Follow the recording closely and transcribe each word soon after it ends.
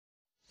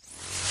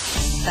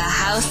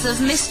House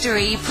of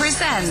Mystery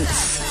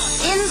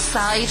presents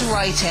Inside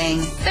Writing,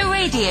 the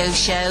radio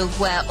show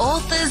where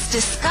authors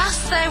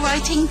discuss their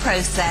writing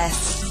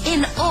process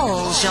in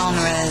all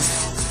genres.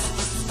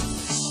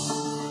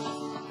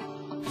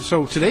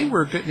 So today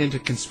we're getting into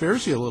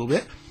conspiracy a little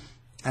bit,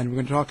 and we're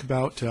going to talk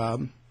about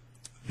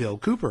Bill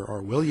Cooper,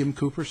 or William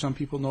Cooper, some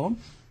people know him.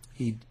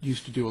 He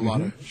used to do a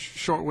lot of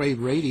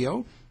shortwave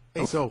radio.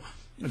 So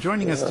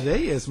joining us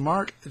today is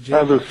Mark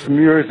Jacobson.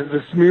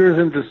 The smears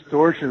and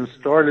distortions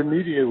start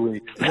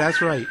immediately. That's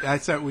right.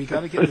 That's right. We got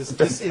to get this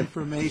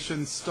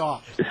disinformation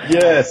stopped.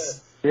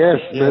 Yes,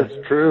 that's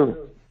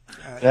true.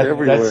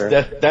 Everywhere.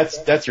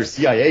 That's your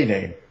CIA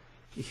name.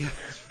 Yeah.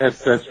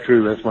 That's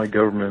true. That's my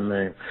government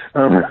name.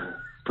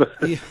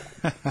 But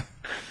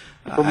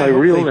my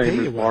real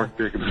name is Mark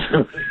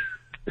Jacobson.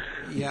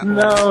 Yeah.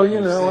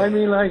 No, I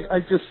mean, I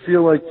just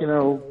feel like,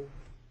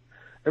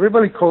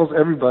 everybody calls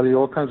everybody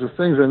all kinds of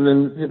things, and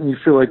then you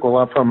feel like,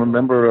 well, if I'm a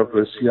member of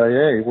the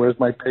CIA, where's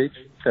my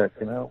paycheck,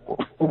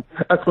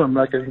 That's why I'm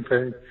not getting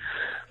paid.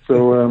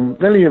 So, in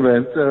any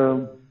event,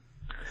 I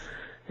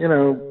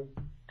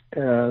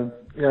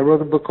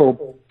wrote a book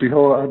called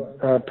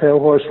Pale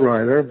Horse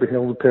Rider,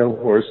 Behold the Pale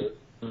Horse,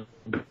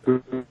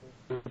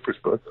 Cooper's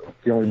book,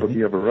 the only book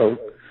he ever wrote.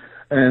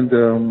 And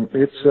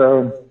it's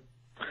a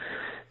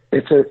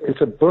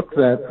book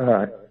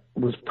that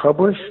was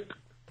published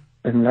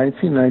in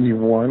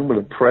 1991 with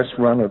a press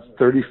run of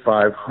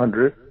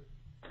 3,500,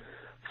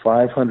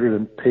 500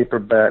 in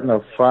paperback,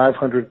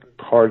 500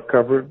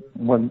 hardcover,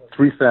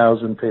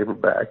 3,000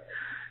 paperback.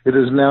 It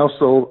has now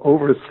sold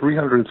over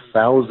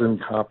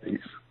 300,000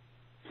 copies,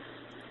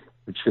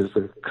 which is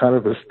a kind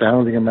of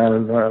astounding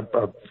amount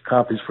of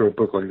copies for a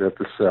book like that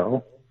to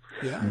sell.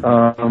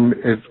 Yeah.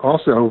 It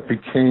also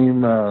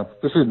became,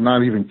 this is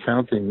not even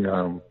counting,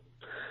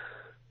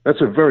 that's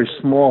a very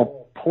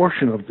small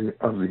portion of the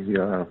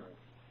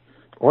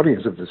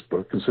audience of this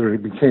book, considering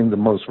it became the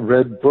most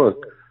read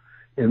book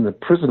in the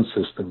prison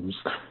systems,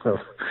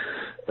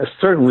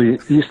 certainly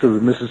east of the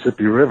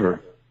Mississippi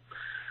River.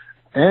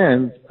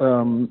 And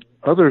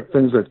other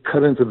things that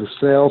cut into the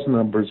sales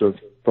numbers of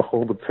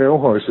Behold the Pale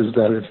Horse is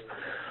that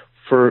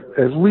for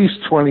at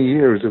least 20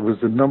 years, it was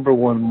the number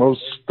one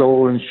most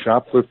stolen,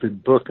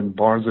 shoplifted book in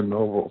Barnes &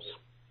 Nobles.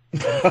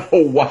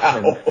 Oh,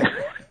 wow.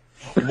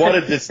 What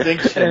a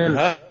distinction,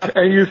 huh?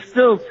 And you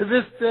still, to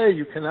this day,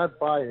 you cannot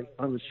buy it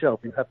on the shelf.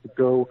 You have to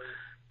go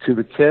to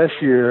the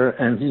cashier,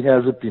 and he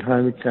has it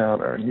behind the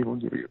counter, and he will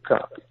give you a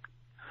copy.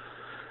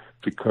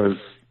 Because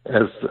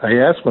as I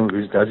asked one of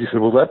these guys, he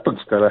said, well, that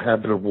book's got a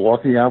habit of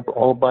walking out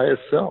all by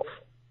itself.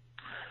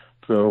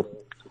 So,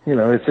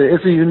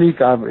 it's a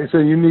unique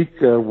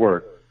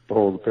work,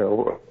 Behold the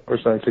Pale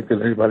Horse. I think that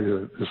anybody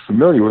that is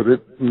familiar with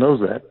it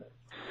knows that,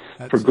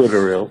 for good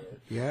or ill.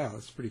 Yeah,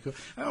 that's pretty cool.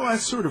 Oh,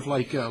 that's sort of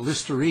like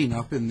Listerine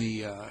up in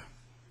the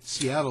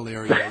Seattle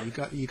area.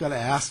 You got to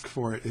ask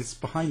for it. It's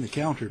behind the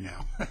counter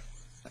now.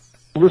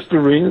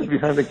 Listerine is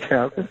behind the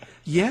counter?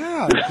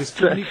 Yeah, because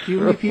too many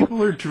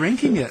people are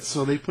drinking it,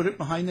 so they put it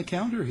behind the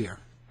counter here.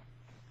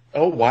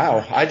 Oh,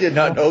 wow. I did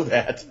not know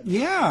that.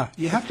 Yeah,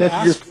 you have to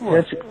ask for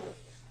it.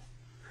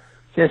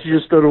 Can't you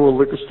just go to a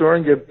liquor store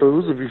and get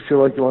booze if you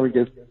feel like you want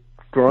to get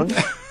drunk?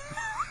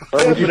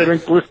 Why would you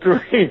drink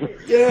Listerine?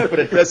 Yeah, but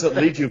it doesn't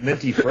leave you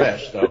minty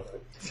fresh, though.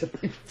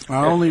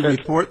 I only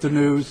report the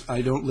news.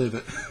 I don't live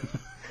it.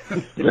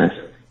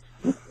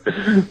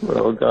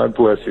 Well, God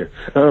bless you.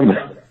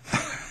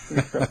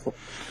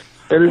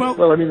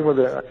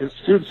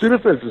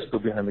 Sudafeds is still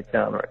behind the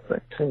counter, I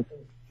think, too.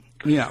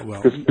 Yeah,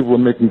 well. Because people are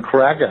making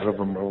crack out of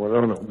them, or what, I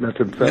don't know,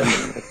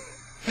 methamphetamine.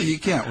 You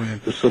can't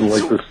win. It's sort of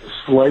like the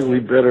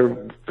slightly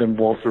better than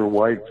Walter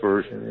White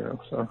version,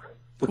 so.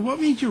 What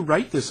made you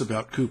write this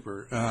about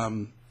Cooper?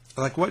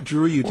 What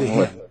drew you to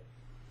him?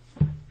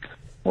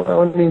 Well,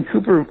 I mean,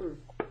 Cooper.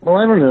 Well,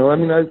 I don't know. I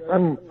mean, I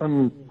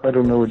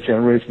don't know what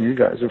generation you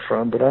guys are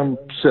from, but I'm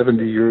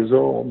 70 years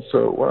old.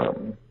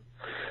 So,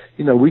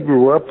 we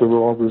grew up with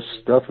all this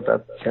stuff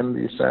about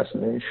Kennedy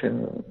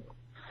assassination and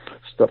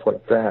stuff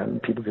like that, and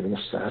people getting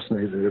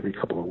assassinated every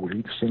couple of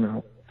weeks,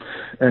 And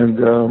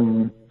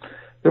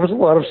there was a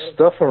lot of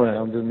stuff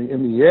around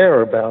in the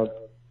air about,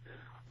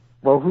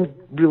 well, who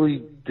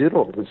really did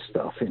all this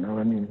stuff, I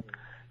mean,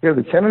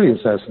 the Kennedy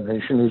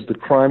assassination is the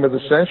crime of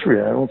the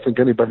century. I don't think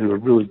anybody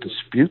would really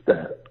dispute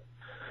that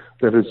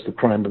it's the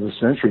crime of the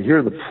century.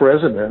 Here, the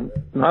president,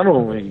 not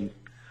only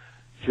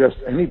just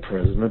any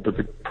president, but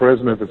the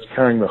president that's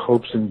carrying the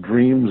hopes and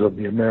dreams of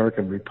the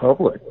American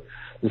Republic,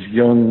 this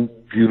young,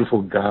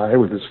 beautiful guy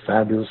with his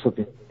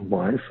fabulous-looking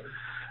wife,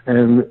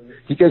 and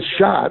he gets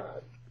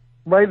shot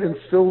right in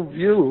full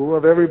view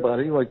of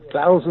everybody, like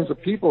thousands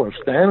of people are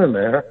standing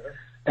there,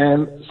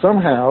 and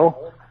somehow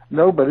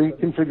nobody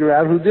can figure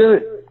out who did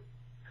it.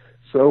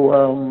 So,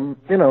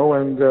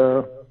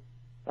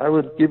 I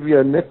would give you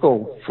a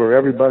nickel for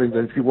everybody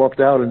that if you walked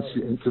out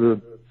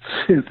into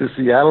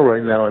Seattle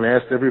right now and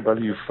asked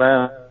everybody you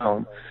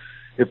found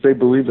if they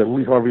believe that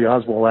Lee Harvey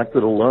Oswald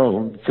acted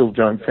alone, killed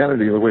John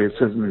Kennedy the way it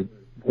says in the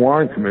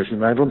Warren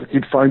Commission, I don't think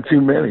you'd find too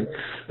many.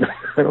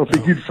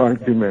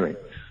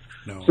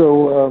 No.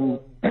 So,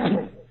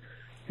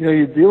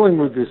 you're dealing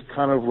with this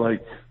kind of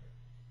like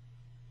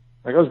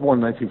I was born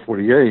in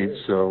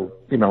 1948, so,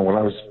 when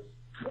I was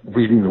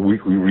reading the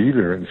Weekly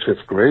Reader in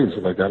fifth grade and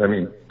stuff like that, I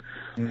mean,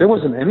 there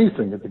wasn't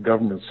anything that the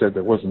government said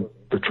that wasn't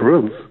the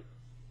truth.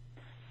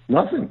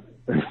 Nothing.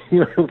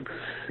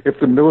 If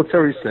the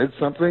military said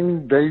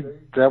something,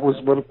 that was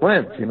what it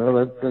went.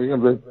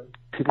 That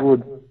people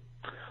would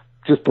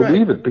just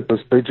believe it because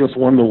they just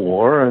won the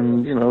war,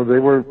 and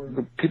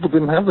people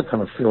didn't have the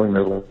kind of feeling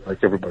that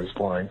like everybody's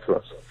lying to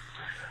us.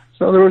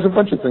 So there was a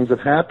bunch of things that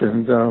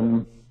happened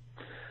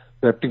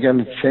that began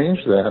to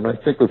change that, and I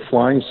think the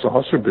flying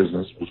saucer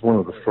business was one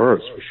of the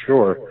first for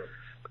sure,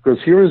 because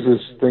here is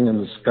this thing in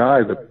the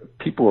sky that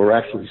people are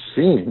actually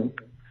seeing,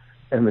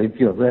 and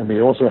they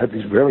also have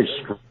these very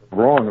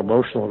strong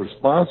emotional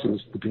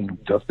responses to being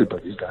abducted by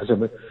these guys,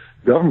 and the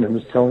government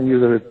is telling you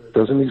that it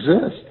doesn't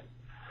exist.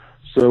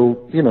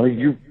 So, you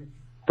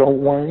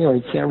don't want,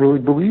 you can't really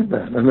believe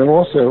that. And then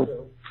also,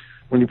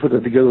 when you put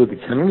that together with the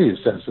Kennedy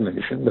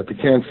assassination, that they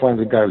can't find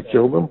the guy who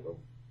killed him,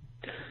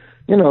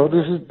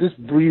 this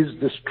breeds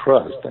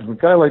distrust. And a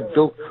guy like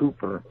Bill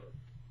Cooper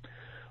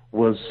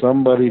was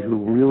somebody who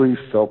really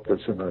felt this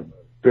in a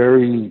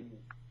very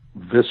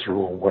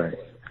visceral way.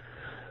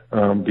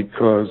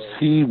 Because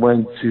he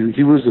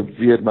was a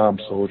Vietnam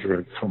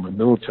soldier from a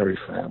military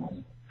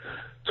family,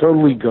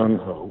 totally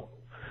gung-ho.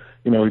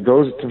 He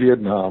goes to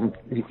Vietnam,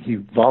 he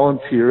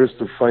volunteers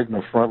to fight in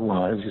the front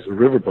lines, he's a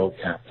riverboat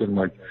captain,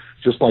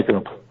 just like an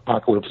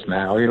apocalypse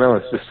now,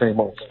 it's the same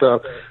old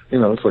stuff,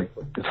 it's like,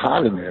 it's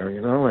hot in there,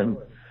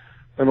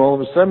 and all of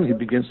a sudden he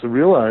begins to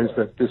realize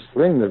that this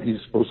thing that he's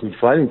supposed to be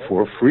fighting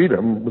for,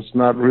 freedom, was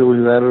not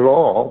really that at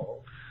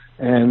all,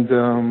 and,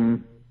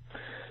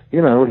 he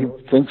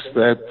thinks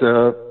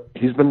that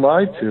he's been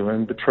lied to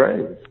and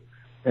betrayed,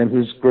 and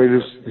his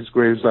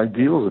greatest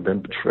ideals have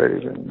been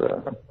betrayed. And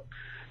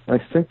I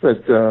think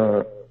that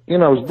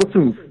I was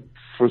looking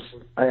for.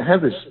 I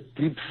had this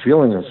deep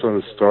feeling that sort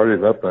of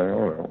started up. I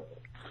don't know,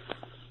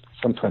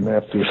 sometime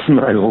after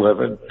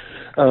 9/11.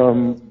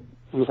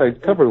 Because I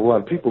covered a lot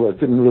of people that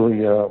didn't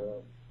really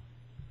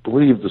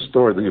believe the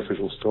story, the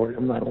official story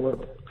of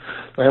 9/11.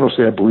 I don't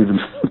say I believe in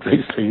what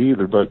they say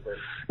either, but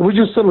it was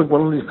just sort of like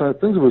one of these kind of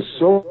things that was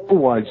so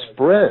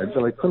widespread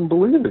that I couldn't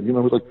believe it. It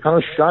was like kind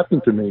of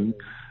shocking to me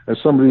as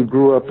somebody who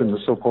grew up in the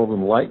so-called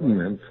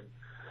Enlightenment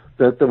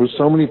that there were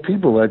so many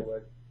people that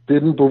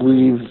didn't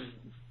believe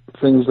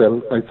things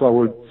that I thought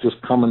were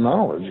just common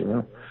knowledge,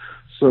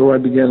 So I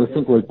began to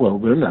think well,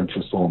 they're not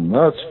just all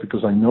nuts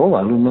because I know a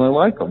lot of them and I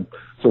like them.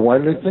 So why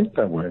do they think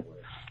that way?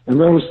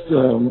 And I was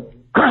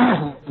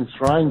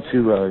trying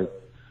to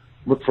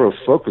look for a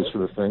focus for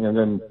the thing, and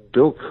then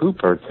Bill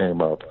Cooper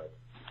came up.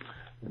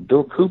 And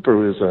Bill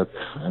Cooper is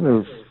kind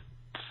of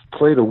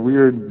played a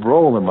weird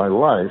role in my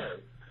life,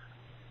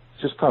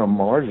 just kind of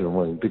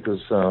marginally,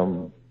 because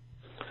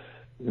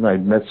I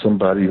met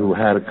somebody who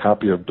had a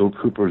copy of Bill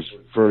Cooper's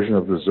version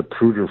of the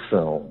Zapruder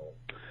film,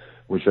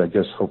 which I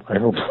hope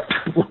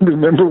people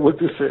remember what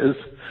this is.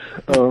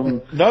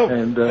 No,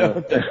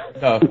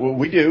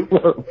 we do.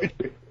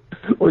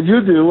 Well, you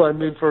do. I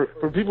mean, for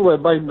people that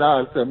might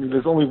not, I mean,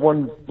 there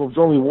was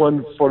only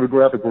one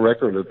photographic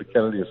record of the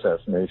Kennedy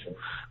assassination,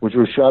 which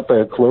was shot by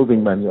a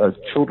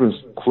children's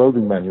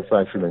clothing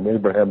manufacturer named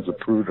Abraham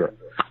Zapruder,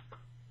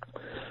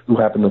 who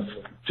happened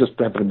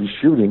to be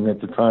shooting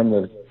at the time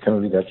that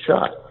Kennedy got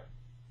shot.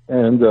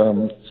 And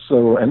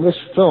and this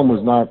film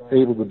was not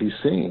able to be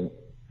seen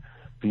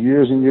for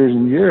years and years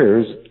and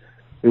years.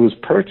 It was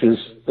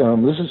purchased.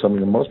 This is something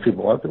that a lot of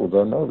people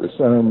don't know this.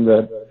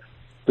 That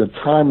the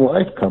Time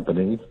Life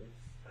Company,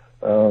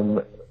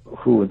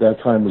 who at that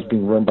time was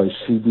being run by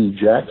C.D.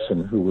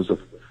 Jackson, who was a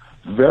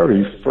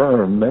very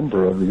firm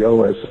member of the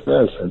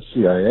OSS and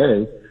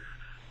CIA,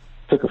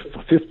 took a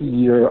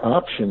 50-year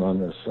option on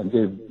this and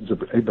gave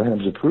Abraham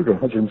Zapruder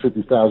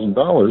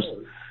 $150,000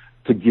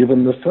 to give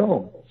him the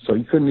film, so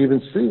he couldn't even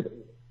see it.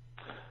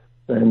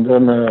 And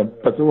then,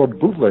 but there were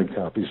bootleg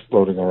copies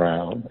floating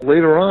around.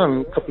 Later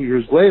on, a couple of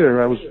years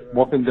later, I was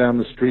walking down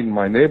the street in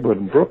my neighborhood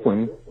in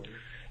Brooklyn,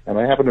 and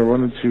I happened to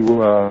run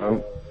into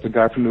the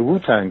guy from the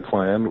Wu-Tang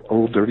Clan,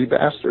 Old Dirty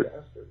Bastard.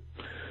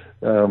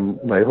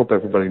 I hope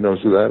everybody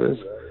knows who that is.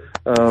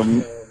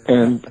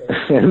 And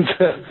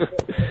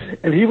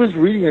he was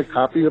reading a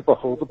copy of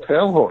Behold the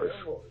Pale Horse,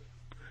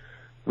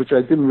 which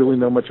I didn't really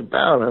know much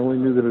about. I only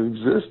knew that it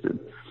existed.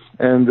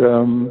 And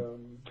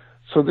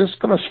so this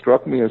kind of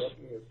struck me as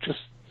just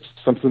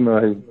something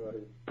that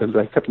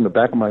I kept in the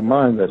back of my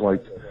mind, that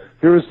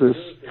here is this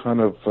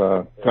kind of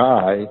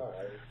guy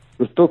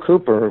with Bill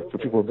Cooper, for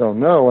people who don't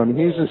know. I mean,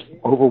 he's this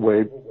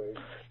overweight,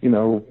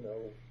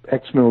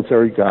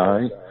 ex-military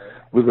guy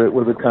with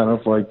a kind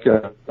of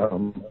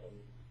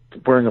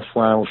wearing a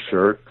flannel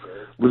shirt,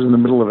 lives in the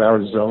middle of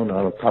Arizona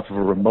on top of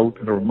a remote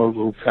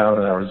little town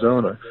in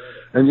Arizona,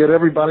 and yet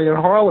everybody in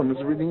Harlem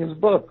is reading his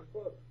book.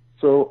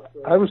 So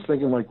I was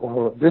thinking,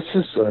 well, this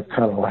is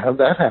kind of how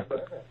that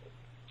happened.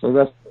 So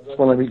that's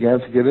when I began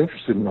to get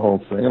interested in the whole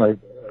thing, and I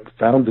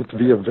found it to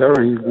be a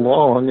very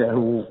long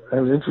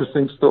and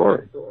interesting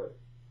story.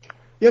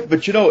 Yeah,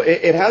 but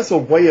it has a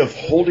way of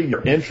holding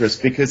your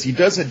interest because he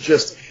doesn't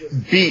just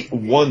beat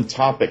one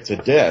topic to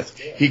death.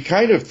 He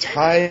kind of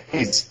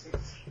ties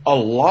a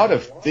lot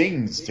of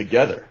things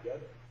together.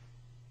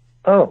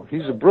 Oh,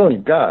 he's a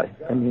brilliant guy.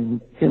 I mean,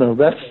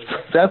 that's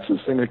the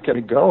thing that kept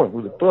me going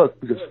with the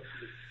book, because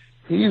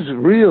he's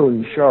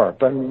really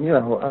sharp. I mean,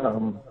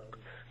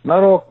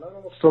 not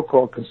all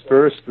so-called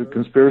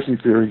conspiracy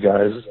theory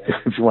guys,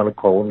 if you want to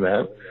call them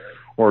that,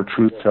 or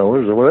truth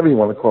tellers, or whatever you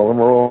want to call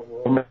them, are all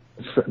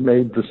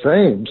made the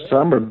same.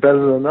 Some are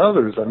better than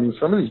others. I mean,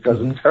 some of these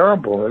guys are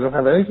terrible. They don't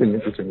have anything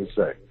interesting to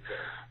say.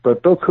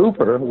 But Bill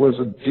Cooper was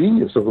a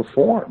genius of the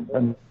form,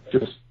 and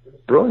just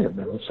brilliant.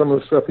 And some of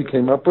the stuff he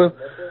came up with,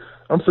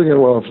 I'm thinking,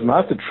 well, if it's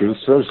not the truth,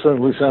 so it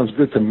certainly sounds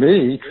good to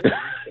me.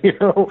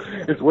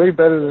 It's way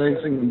better than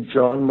anything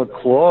John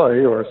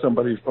McCloy or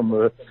somebody from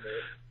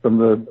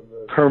the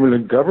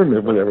permanent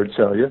government would ever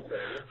tell you.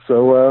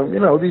 So,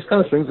 these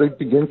kind of things, they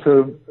begin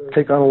to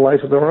take on a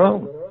life of their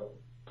own.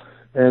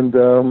 And,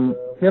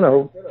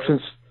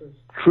 since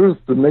truth,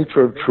 the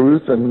nature of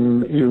truth,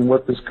 and even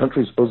what this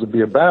country is supposed to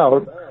be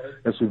about,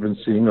 as we've been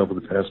seeing over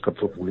the past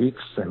couple of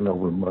weeks and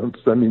over months,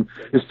 I mean,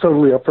 is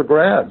totally up for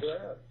grabs.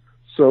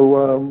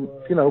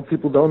 So,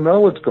 people don't know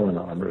what's going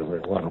on, really,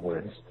 in a lot of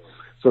ways.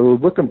 So we're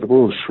looking for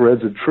little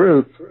shreds of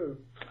truth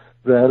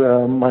that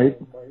might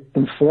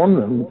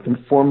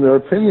inform their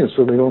opinions,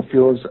 so they don't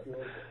feel as...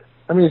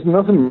 I mean, it's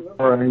nothing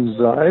more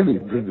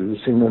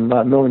anxiety-producing than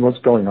not knowing what's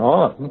going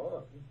on.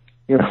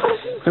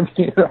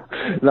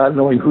 Not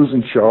knowing who's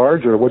in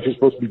charge or what you're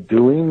supposed to be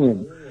doing,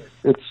 and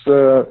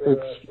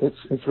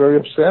it's very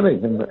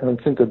upsetting. And I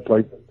think that,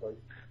 like,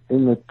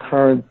 in the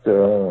current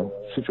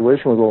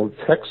situation with all the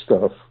tech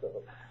stuff,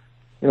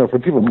 for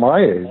people my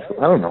age,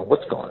 I don't know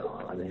what's going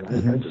on. I mean,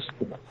 I just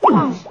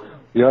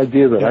the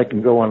idea that I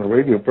can go on a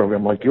radio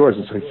program like yours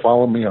and say,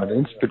 "Follow me on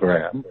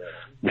Instagram,"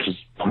 which is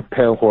a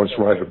Pale Horse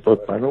Rider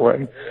book, by the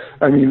way.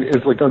 I mean,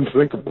 it's like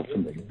unthinkable to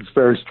me. It's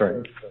very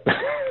strange.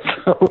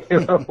 So,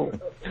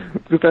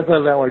 because that's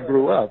not how I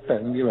grew up.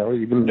 And,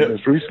 even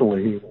as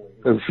recently,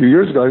 a few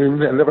years ago, I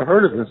never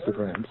heard of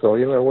Instagram. So,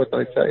 what can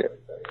I tell you?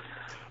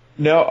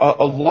 Now,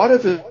 a lot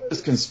of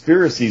his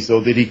conspiracies, though,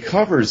 that he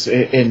covers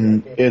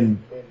in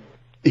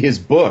his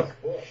book,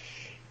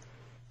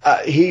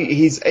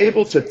 he's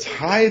able to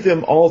tie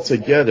them all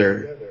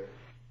together.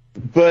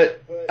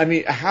 But I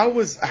mean, how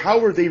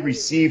were they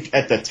received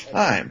at the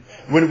time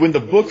when the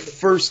book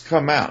first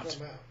come out?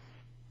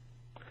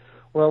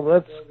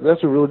 Well,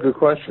 that's a really good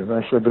question.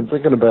 Actually, I've been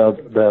thinking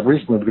about that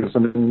recently, because I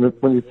mean,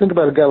 when you think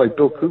about a guy like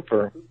Bill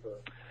Cooper,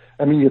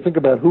 I mean, you think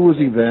about who was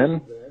he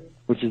then,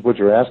 which is what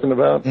you're asking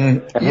about,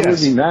 and who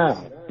is he now?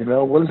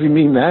 What does he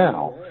mean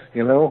now?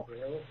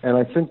 And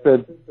I think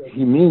that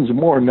he means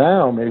more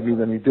now maybe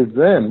than he did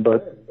then.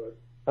 But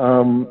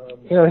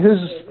his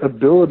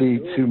ability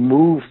to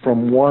move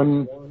from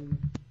one.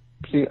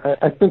 See,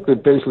 I think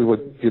that basically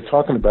what you're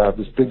talking about,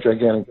 this big,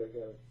 gigantic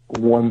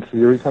one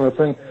theory kind of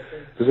thing,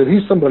 is that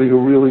he's somebody who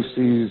really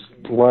sees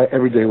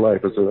everyday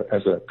life as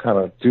a kind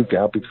of duke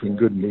out between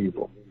good and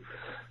evil.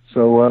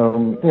 So,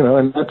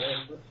 and that's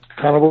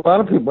kind of a lot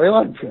of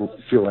people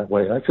feel that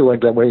way. I feel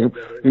like that way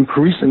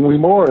increasingly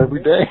more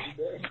every day.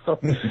 So,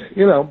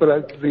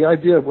 but the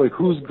idea of like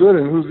who's good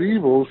and who's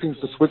evil seems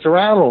to switch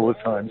around all the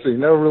time, so you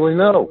never really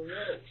know.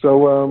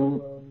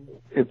 So,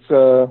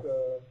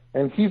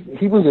 and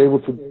he was able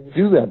to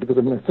do that because,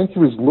 I mean, I think he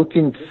was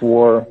looking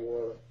for,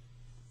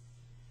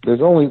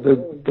 there's only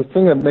the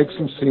thing that makes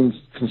him seem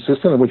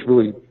consistent, and which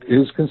really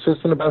is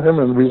consistent about him,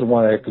 and the reason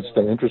why I could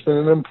stay interested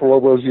in him for all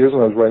those years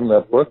when I was writing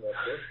that book,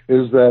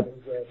 is that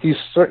he's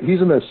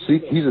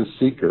a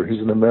seeker.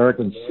 He's an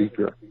American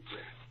seeker.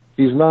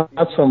 He's not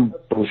some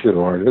bullshit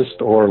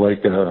artist or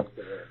like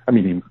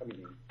he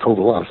told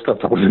a lot of stuff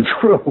that wasn't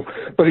true,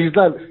 but he's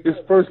not, his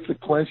first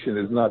declension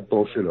is not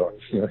bullshit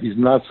artist. He's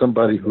not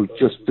somebody who's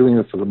just doing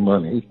it for the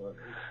money,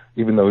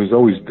 even though he's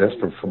always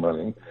desperate for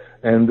money.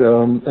 And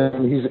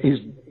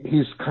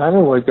he's kind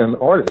of like an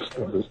artist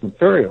of this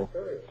material.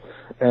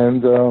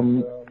 And,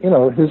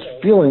 his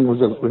feeling was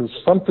that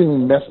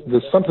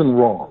there's something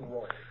wrong.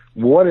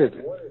 What is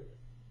it?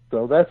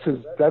 So that's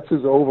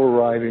his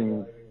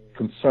overriding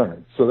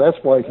concern. So that's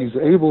why he's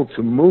able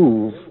to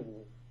move.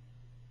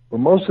 Well,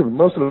 most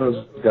of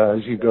those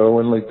guys, you go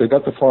and like they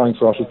got the flying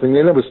saucer thing.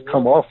 They never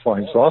come off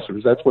flying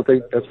saucers. That's what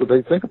they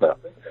think about.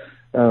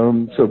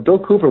 So Bill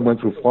Cooper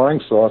went through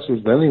flying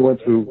saucers. Then he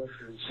went through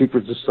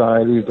secret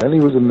societies. Then he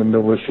was in the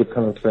militia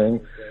kind of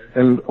thing,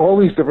 and all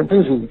these different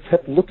things. He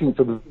kept looking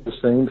for the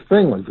same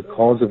thing, like the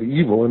cause of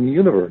evil in the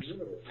universe.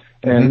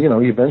 And he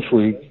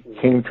eventually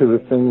came to the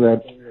thing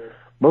that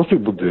most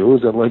people do,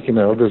 is that like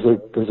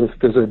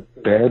there's a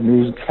bad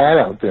news cat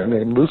out there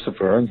named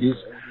Lucifer, and he's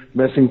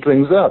messing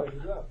things up.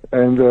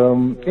 And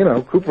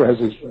Cooper has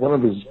one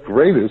of his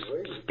greatest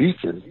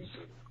speeches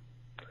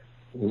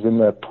is in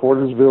that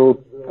Portersville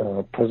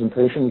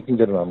presentation. You can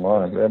get it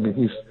online. I mean,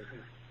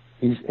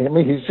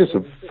 he's just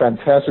a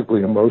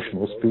fantastically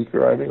emotional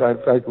speaker. I mean,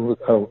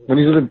 when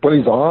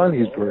he's on,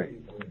 he's great.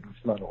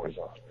 It's not always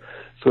on.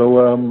 So,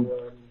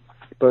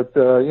 But,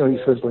 he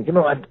says, like,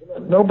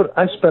 but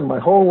I spent my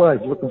whole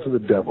life looking for the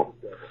devil.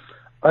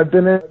 I've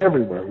been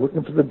everywhere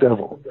looking for the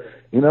devil,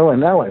 and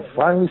now I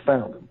finally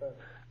found him.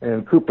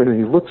 And Cooper, and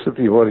he looks at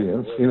the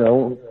audience, it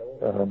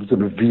was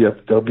in a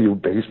VFW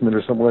basement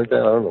or something like that.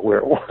 I don't know where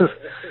it was.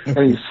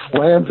 And he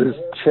slams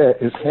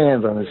his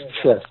hand on his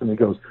chest, and he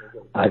goes,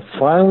 I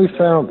finally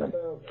found him.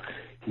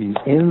 He's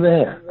in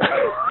there.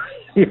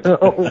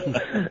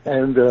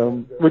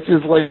 And, which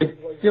is like,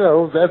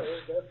 that's,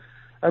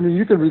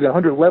 you can read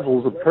 100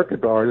 levels of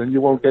Kierkegaard and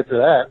you won't get to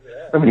that.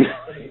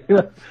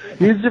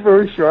 He's a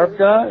very sharp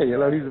guy,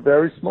 he's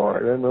very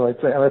smart. And I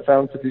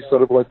found him to be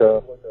sort of like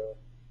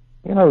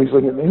he's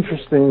like an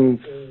interesting,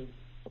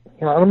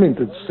 I don't mean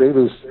to say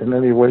this in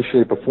any way,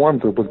 shape, or form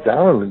to look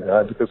down on the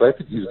guy, because I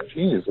think he's a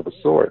genius of a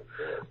sort.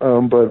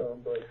 But,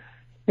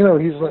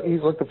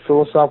 he's like a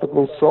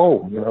philosophical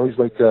soul, he's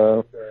like,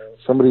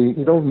 somebody,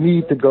 you don't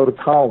need to go to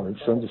college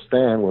to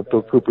understand what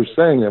Bill Cooper's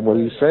saying, and what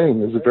he's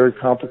saying is a very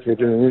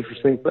complicated and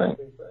interesting thing.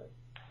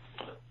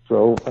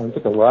 So I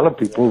think a lot of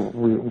people,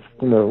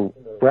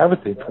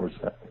 gravitate towards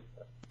that.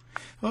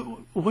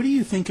 Well, what do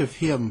you think of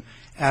him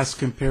as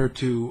compared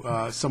to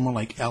someone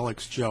like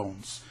Alex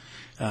Jones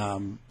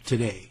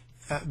today?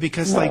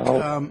 Because,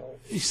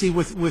 you see,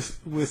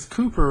 with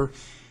Cooper,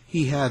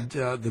 he had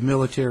the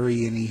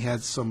military and he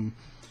had some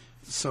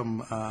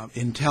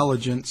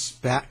intelligence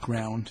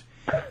background,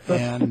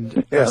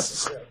 and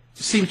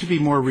seemed to be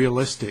more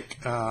realistic.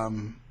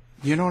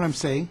 You know what I'm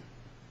saying?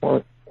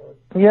 Well,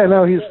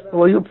 he's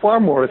a far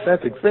more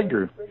authentic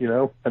figure,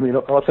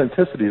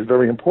 authenticity is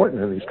very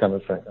important in these kind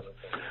of things.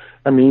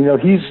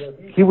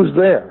 He was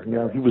there,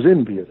 he was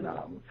in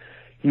Vietnam.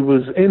 He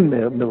was in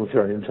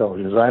military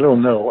intelligence. I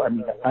don't know.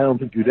 I don't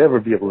think you'd ever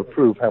be able to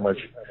prove how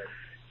much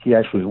he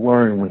actually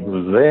learned when he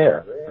was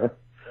there.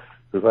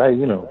 Because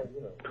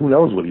who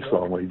knows what he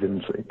saw and what he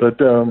didn't see. But,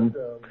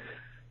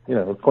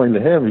 according to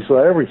him, he saw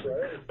everything.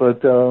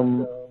 But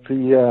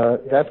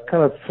that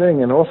kind of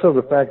thing, and also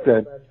the fact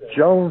that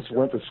Jones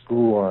went to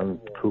school on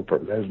Cooper,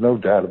 there's no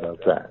doubt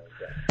about that.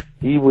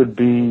 He would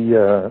be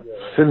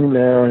sitting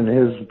there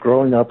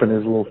growing up in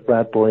his little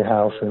frat boy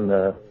house in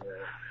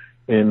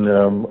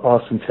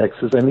Austin,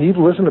 Texas, and he'd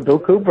listen to Bill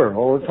Cooper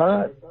all the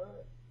time.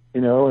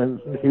 And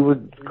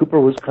Cooper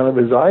was kind of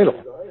his idol.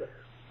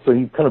 So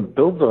he kind of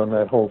built on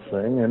that whole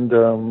thing, and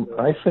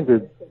I think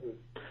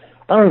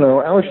I don't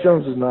know, Alex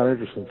Jones is not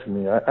interesting to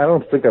me. I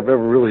don't think I've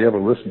ever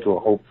listened to a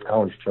whole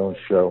Alex Jones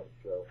show,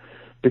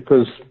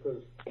 because,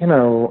 I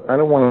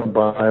don't want to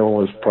buy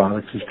all his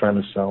products he's trying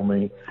to sell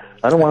me.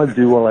 I don't want to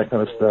do all that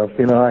kind of stuff.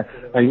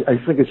 I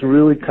think it's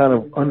really kind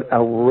of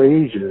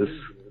outrageous.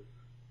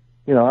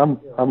 I'm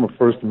a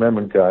First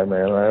Amendment guy,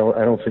 man.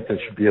 I don't think I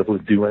should be able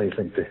to do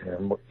anything to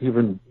him,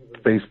 even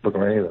Facebook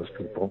or any of those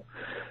people.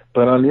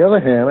 But on the other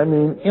hand,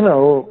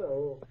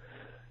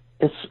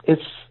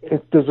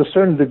 there's a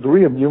certain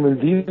degree of human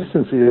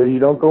decency that you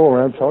don't go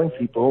around telling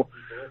people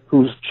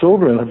whose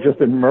children have just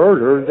been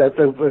murdered that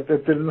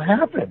didn't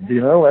happen.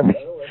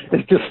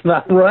 It's just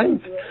not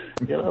right.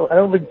 I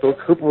don't think Bill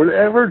Cooper would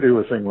ever do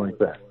a thing like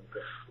that.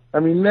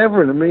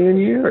 Never in a million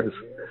years.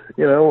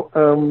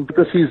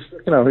 Because he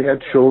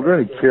had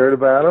children, he cared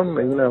about them,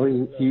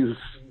 and he's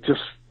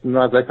just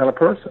not that kind of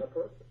person.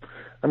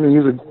 He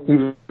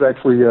was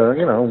actually,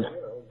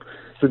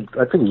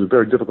 I think he's a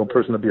very difficult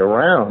person to be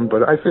around,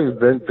 but I think he's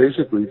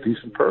basically a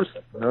decent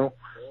person,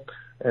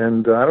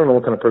 And I don't know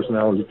what kind of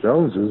personality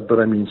Jones is, but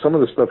some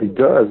of the stuff he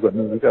does,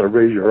 you got to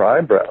raise your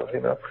eyebrows,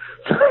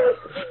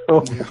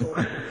 So,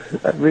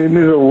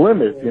 there's a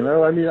limit,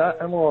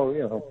 I'm all,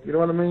 you know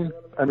what I mean?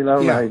 I don't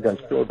know how you guys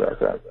feel about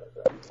that.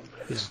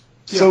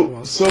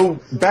 So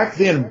back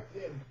then,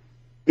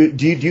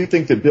 do you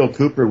think that Bill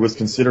Cooper was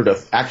considered an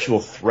actual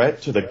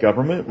threat to the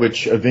government,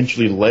 which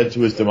eventually led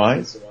to his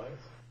demise?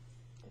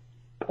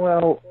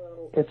 Well,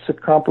 it's a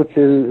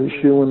complicated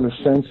issue in the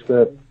sense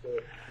that,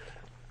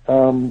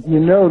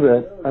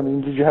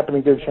 did you happen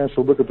to get a chance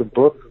to look at the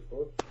book?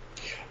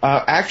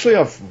 Actually,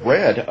 I've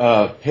read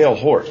Pale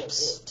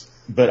Horse,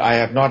 but I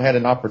have not had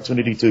an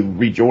opportunity to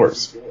read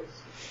yours.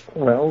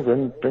 Well,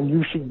 then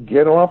you should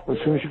get off as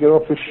soon as you get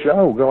off the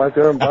show. Go out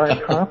there and buy a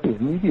copy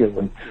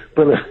immediately.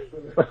 But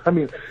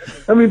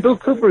Bill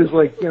Cooper is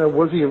like,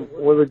 was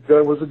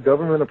the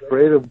government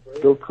afraid of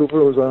Bill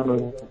Cooper? Was on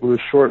a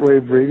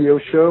shortwave radio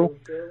show,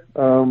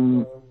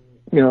 to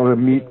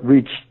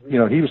reach. He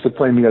used to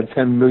claim he had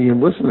 10 million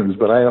listeners,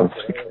 but I don't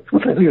think it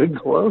was anything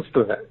close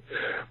to that.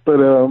 But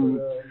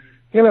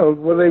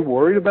were they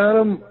worried about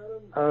him?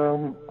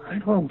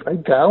 I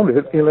doubt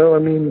it.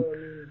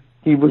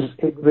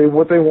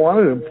 What they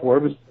wanted him for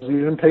was he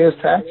didn't pay his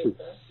taxes.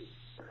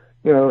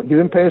 He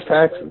didn't pay his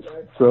taxes.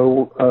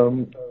 So,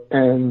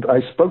 and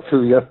I spoke to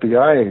the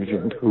FBI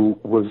agent who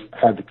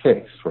had the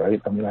case,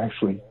 right? I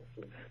actually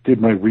did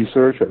my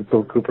research, as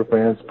Bill Cooper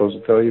fans supposed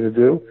to tell you to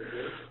do.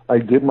 I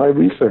did my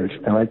research,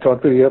 and I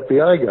talked to the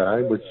FBI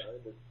guy,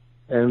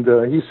 and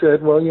he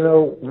said, well,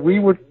 we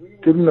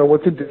didn't know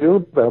what to do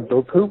about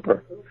Bill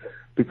Cooper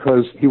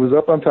because he was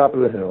up on top of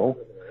the hill,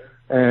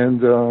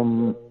 and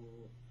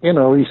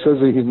he says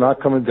that he's not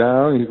coming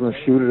down. He's going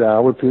to shoot it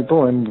out with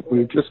people. And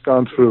we've just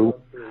gone through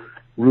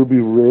Ruby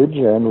Ridge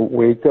and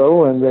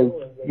Waco, and they,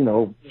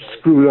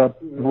 screwed up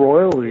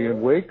royally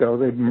in Waco.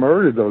 They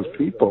murdered those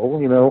people.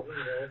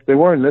 They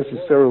weren't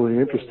necessarily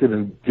interested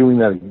in doing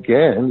that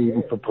again,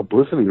 even for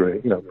publicity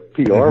rate,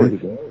 PR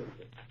reasons.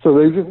 So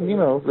they just,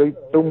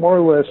 they more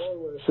or less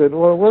said,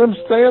 well, let him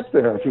stay up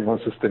there if he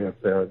wants to stay up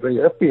there.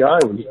 The FBI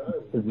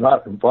was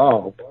not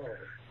involved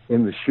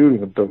in the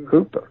shooting of Bill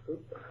Cooper.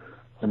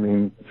 I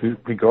mean,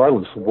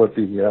 regardless of what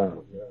the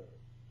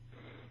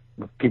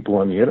people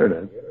on the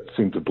internet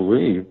seem to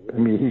believe, I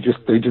mean,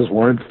 they just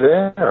weren't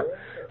there.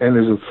 And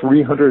there's a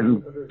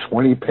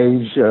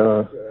 320-page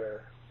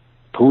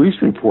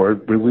police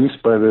report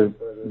released by the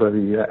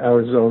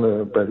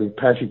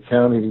Apache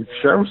County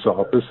Sheriff's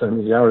Office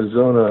and the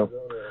Arizona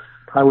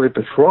Highway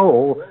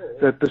Patrol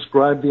that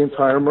described the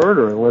entire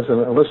murder.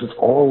 Unless it's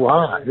all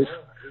lies,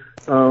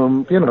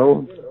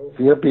 the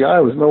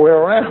FBI was nowhere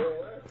around.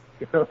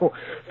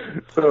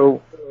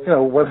 So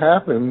what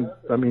happened?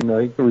 I mean,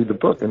 I can read the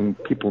book and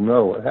people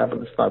know what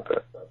happened. It's not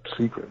that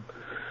secret.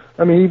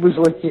 I mean, it was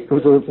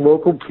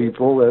local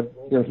people that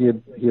he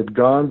had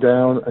gone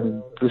down,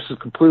 and this is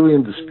completely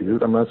in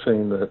dispute. I'm not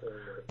saying that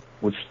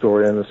which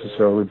story I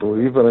necessarily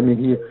believe, but I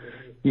mean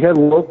he had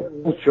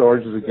local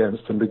charges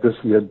against him because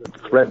he had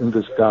threatened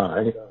this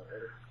guy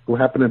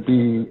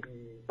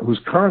who's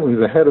currently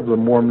the head of the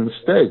Mormon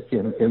stake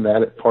in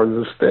that part of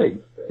the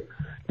state.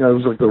 It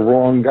was like the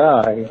wrong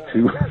guy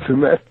to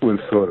mess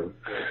with, sort of.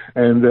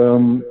 And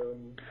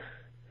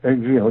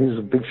he's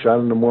a big shot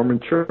in the Mormon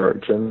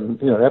church.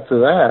 And, after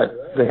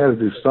that, they had to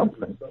do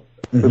something.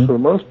 Mm-hmm. But for the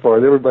most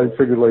part, everybody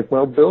figured,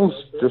 well, Bill's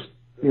just,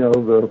 he's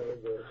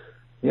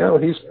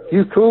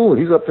cool.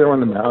 He's up there on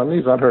the mountain.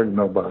 He's not hurting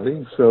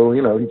nobody. So,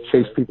 he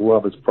chased people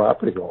off his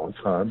property all the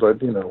time. But,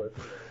 he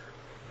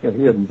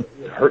hadn't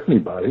hurt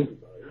anybody.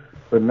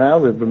 But now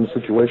they've been in a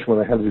situation where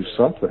they had to do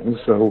something.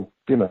 So,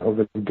 they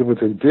did what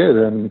they did.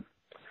 And,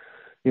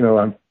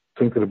 I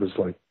think that it was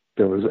like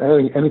there was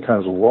any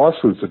kinds of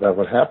lawsuits about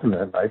what happened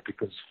that night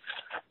because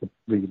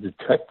the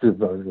detective,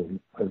 the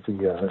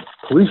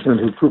policeman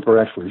who Cooper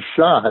actually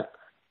shot,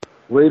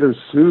 later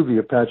sued the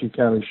Apache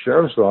County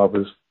Sheriff's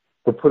Office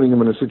for putting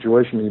him in a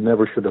situation he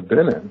never should have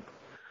been in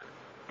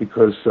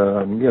because,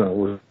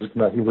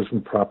 he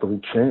wasn't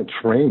properly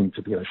trained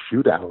to be in a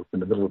shootout in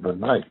the middle of the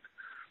night.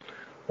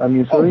 I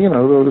mean, so,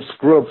 those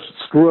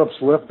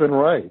screw-ups left and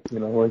right,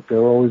 like there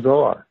always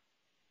are.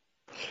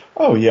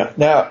 Oh, yeah.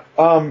 Now,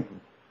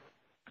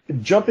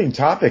 jumping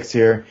topics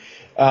here,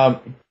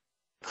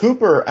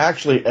 Cooper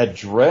actually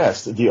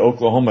addressed the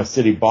Oklahoma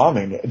City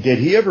bombing. Did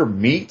he ever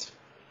meet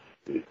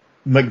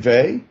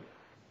McVeigh?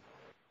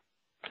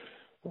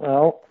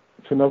 Well,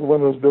 it's another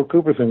one of those Bill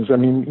Cooper things. I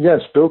mean,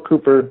 yes, Bill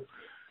Cooper,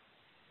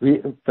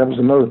 that was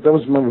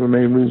one of the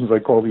main reasons I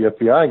called the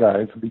FBI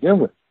guy to begin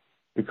with,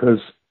 because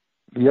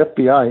the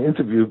FBI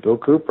interviewed Bill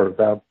Cooper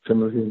about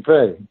Timothy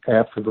McVeigh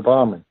after the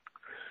bombing.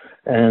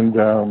 And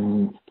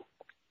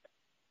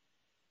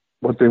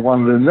what they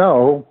wanted to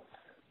know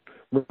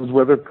was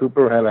whether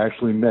Cooper had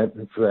actually met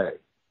McVeigh.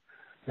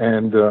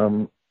 And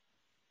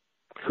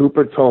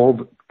Cooper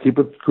told the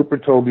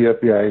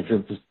FBI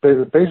agent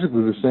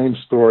basically the same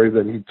story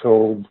that he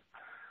told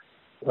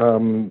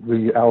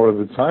the Hour of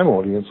the Time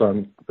audience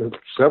on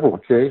several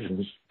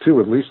occasions,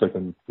 two at least I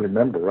can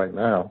remember right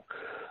now.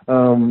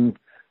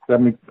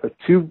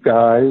 Two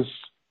guys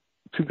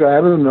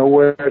out of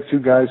nowhere, two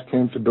guys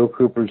came to Bill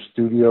Cooper's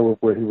studio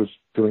where he was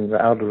doing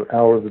the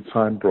Hour of the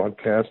Time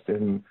broadcast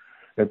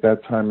at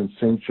that time in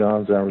St.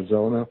 John's,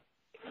 Arizona.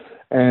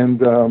 And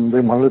they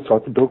wanted to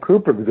talk to Bill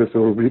Cooper because they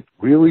were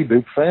really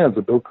big fans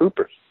of Bill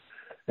Cooper's.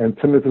 And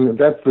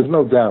there's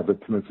no doubt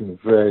that Timothy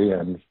McVeigh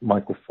and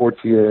Michael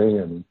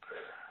Fortier and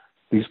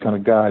these kind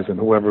of guys and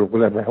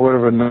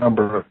whatever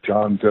number of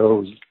John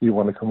Does you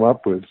want to come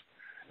up with,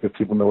 if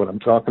people know what I'm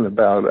talking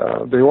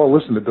about, they all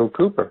listen to Bill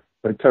Cooper.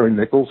 Like Terry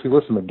Nichols, he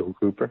listened to Bill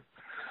Cooper.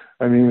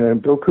 I mean,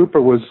 Bill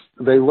Cooper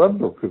they loved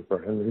Bill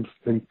Cooper. And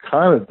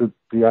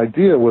the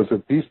idea was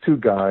that these two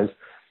guys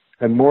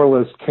had more or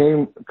less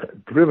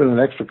driven an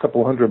extra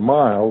couple hundred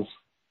miles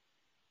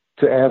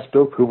to ask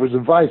Bill Cooper's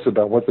advice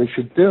about what they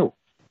should do.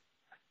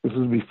 This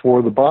was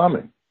before the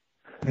bombing.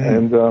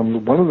 Mm.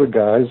 And one of the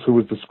guys who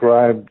was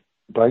described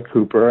by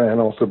Cooper and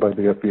also by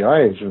the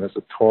FBI agent as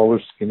a taller,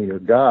 skinnier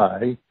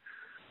guy,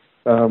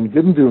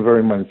 didn't do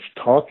very much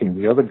talking.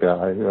 The other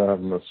guy,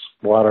 the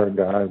squatter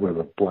guy with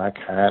a black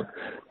hat,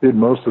 did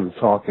most of the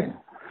talking.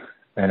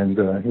 And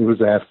he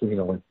was asking, they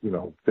were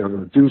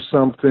going to do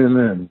something,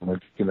 and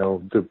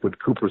would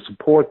Cooper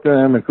support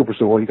them? And Cooper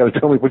said, "Well, you got to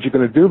tell me what you're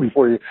going to do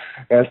before you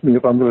ask me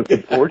if I'm going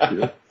to support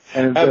you."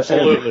 And,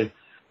 absolutely.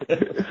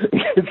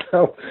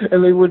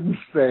 And they wouldn't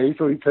say.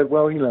 So he said,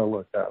 "Well,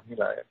 look,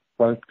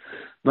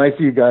 nice of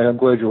you guys. I'm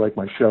glad you like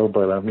my show,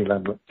 but I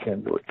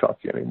can't really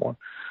talk to you anymore."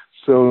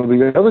 So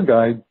the other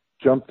guy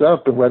jumped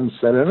up and hadn't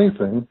said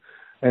anything,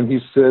 and he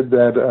said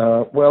that,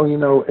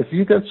 if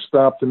you get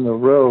stopped in the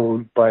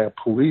road by a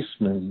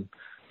policeman,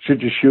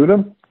 should you shoot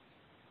him?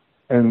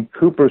 And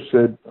Cooper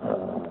said,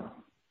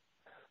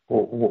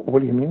 well,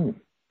 what do you mean?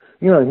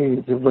 He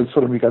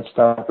got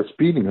stopped for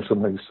speeding or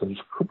something. So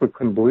Cooper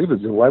couldn't believe it.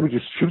 He said, why would you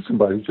shoot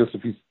somebody just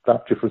if he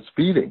stopped you for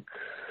speeding?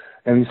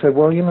 And he said,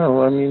 well,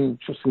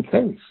 just in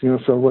case,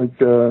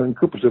 and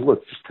Cooper said,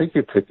 look, just take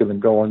your ticket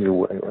and go on your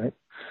way, right?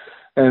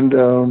 And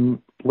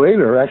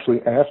later,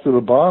 actually, after the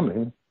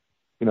bombing,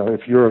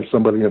 if you're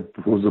somebody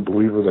who was a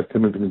believer that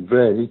Timothy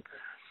McVeigh,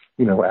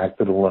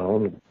 acted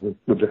alone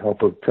with the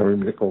help of Terry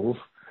Nichols,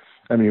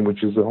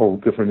 which is a whole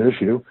different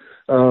issue.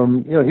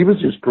 He was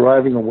just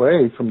driving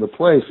away from the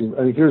place.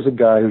 Here's a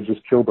guy who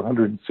just killed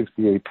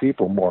 168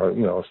 people more,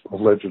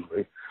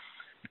 allegedly.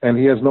 And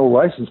he has no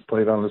license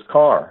plate on his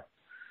car.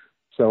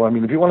 So,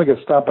 if you want to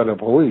get stopped by the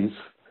police,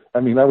 I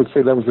would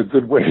say that was a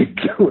good way to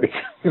do it,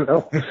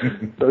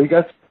 So he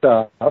got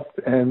stopped,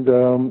 and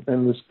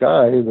this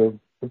guy,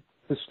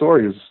 the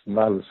story is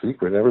not a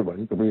secret.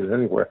 Everybody can read it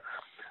anywhere.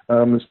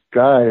 This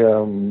guy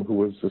who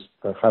was just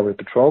a highway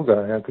patrol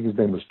guy, I think his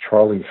name was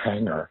Charlie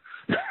Hanger,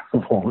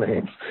 of all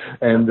names.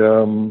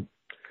 And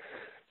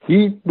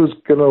he was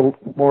going to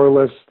more or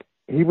less,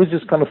 he was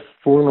just kind of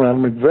fooling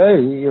around.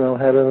 McVeigh,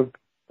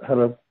 had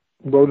a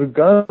loaded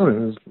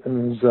gun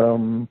in his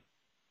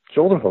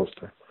shoulder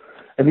holster.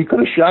 And he could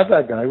have shot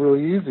that guy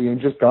really easy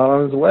and just gone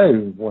on his way.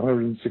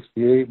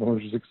 168,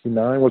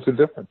 169, what's the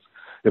difference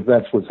if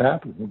that's what's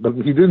happening? But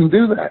he didn't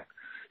do that.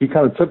 He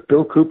kind of took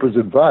Bill Cooper's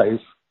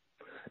advice,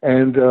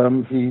 and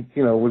he,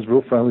 was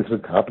real friendly to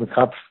the cop. And the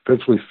cop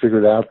eventually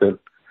figured out that,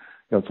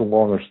 it's a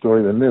longer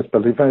story than this,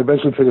 but they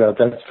eventually figured out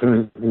that's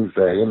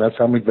McVeigh, and that's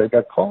how McVeigh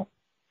got caught.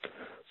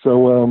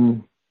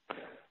 So,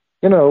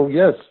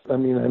 yes,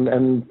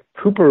 and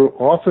Cooper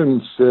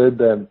often said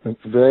that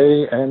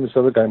McVeigh and this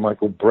other guy,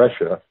 Michael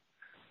Brescia,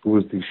 who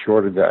was the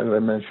shorter guy that I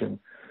mentioned,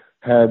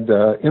 had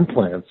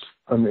implants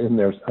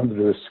under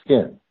their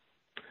skin.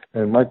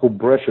 And Michael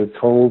Brescia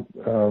told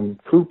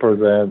Cooper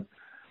that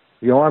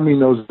the Army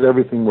knows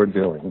everything we're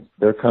doing.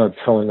 They're kind of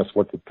telling us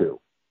what to do.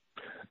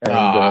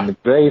 And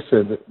McVeigh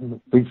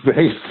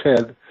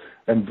said,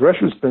 and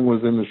Brescia's thing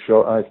was in the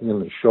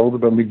shoulder,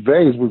 but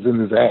McVeigh's was in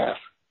his ass.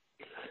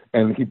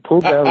 And he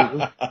pulled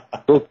down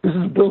this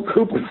is Bill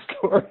Cooper's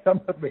story. I'm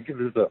not making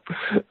this up.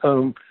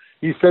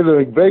 He said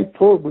that McVeigh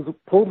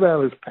pulled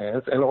down his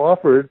pants and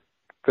offered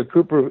to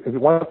Cooper, if he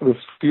wanted to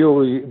feel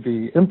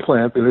the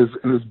implant in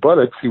his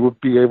buttocks, he would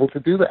be able to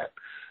do that.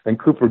 And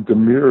Cooper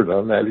demurred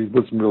on that. He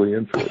wasn't really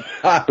into it.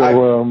 So, I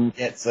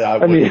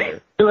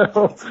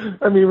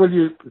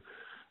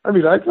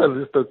thought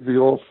this stuff to be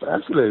all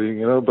fascinating,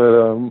 but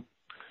a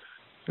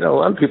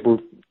lot of people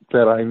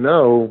that I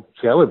know,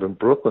 I live in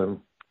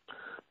Brooklyn.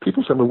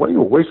 People say, why are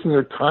you wasting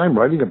your time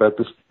writing about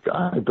this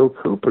guy, Bill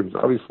Cooper? He's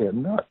obviously a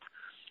nut.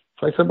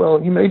 So I said, well,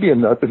 he may be a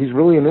nut, but he's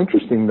really an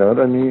interesting nut.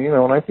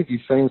 And I think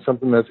he's saying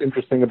something that's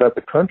interesting about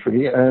the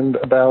country and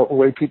about the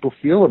way people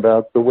feel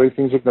about the way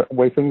things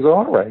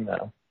are right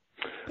now.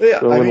 Yeah,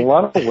 so in a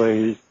lot of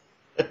ways,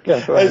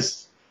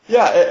 as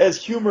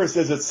humorous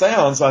as it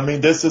sounds,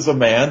 this is a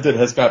man that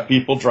has got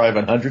people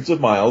driving hundreds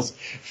of miles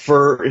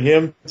for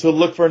him to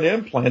look for an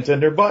implant in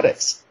their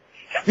buttocks.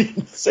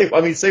 Say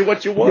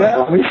what you want. Yeah,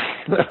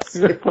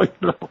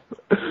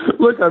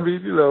 look,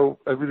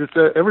 it's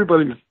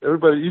everybody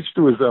each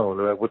to his own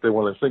about what they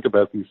want to think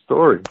about these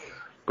stories.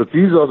 But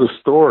these are the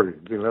stories,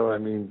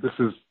 this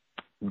is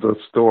the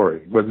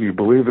story. Whether you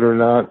believe it or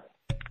not,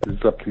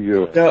 it's up to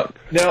you. Now,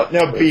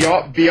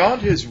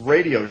 beyond his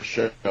radio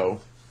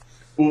show,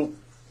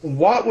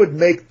 what would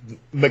make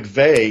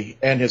McVeigh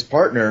and his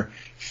partner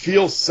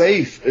feel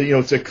safe,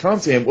 to come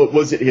to him?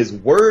 Was it his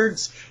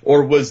words,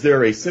 or was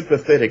there a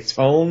sympathetic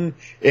tone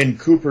in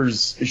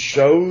Cooper's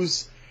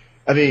shows?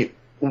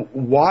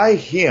 Why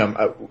him?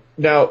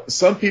 Now,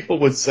 some people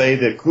would say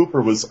that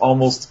Cooper was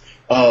almost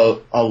a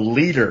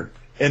leader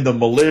in the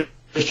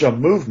militia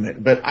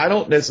movement, but I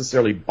don't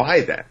necessarily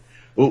buy that.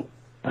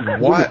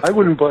 Why? I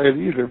wouldn't buy it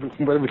either,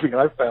 from everything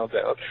I found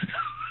out.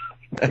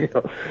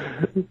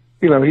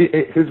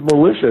 His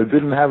militia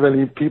didn't have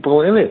any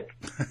people in it.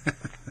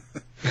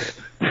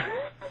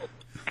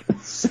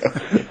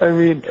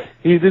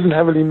 He didn't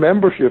have any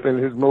membership in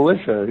his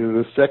militia. He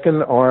was the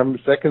second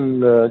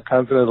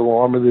Continental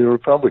Arm of the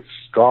Republic,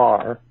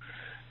 SCAR.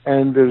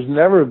 And there's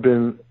never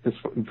been, to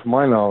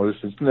my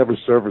knowledge, it's never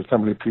surfaced how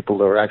many people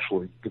there are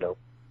actually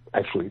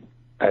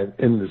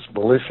in this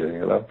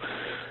militia,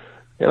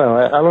 I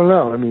don't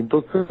know.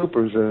 Bill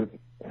Cooper's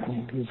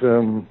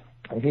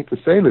I hate to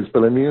say this,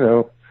 but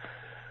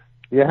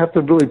you have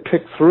to really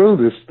pick through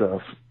this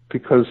stuff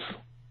because,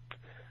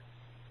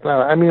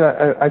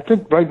 I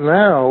think right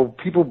now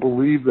people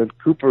believe that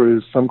Cooper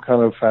is some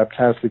kind of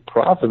fantastic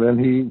prophet, and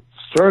he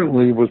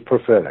certainly was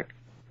prophetic.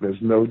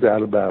 There's no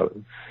doubt about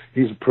it.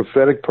 He's a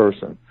prophetic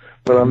person.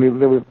 But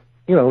there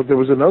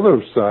was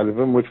another side of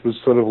him, which was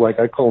sort of like,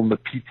 I call him the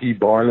P.T.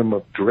 Barnum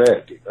of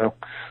dread,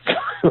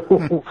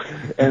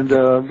 And,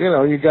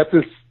 you got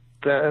this,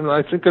 and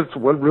I think that's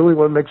what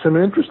makes him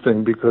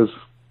interesting because,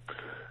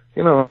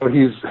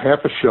 he's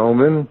half a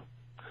showman,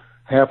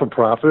 half a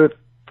prophet,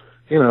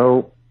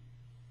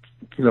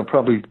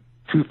 probably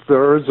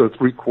 2/3 or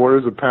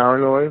 3/4 of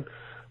paranoid.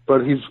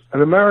 but he's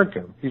an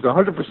American. He's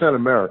 100%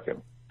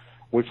 American,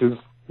 which is,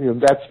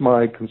 that's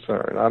my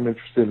concern. I'm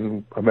interested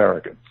in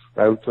Americans.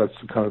 That's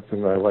the kind of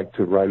thing I like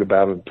to write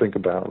about and think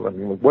about. I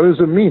mean, what does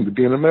it mean to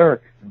be an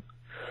American?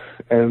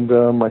 And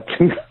I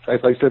think, as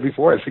I said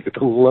before, I think it's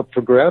a little up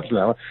for grabs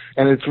now,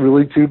 and it's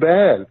really too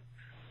bad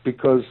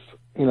because,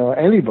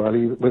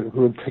 anybody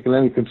who had taken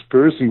any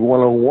conspiracy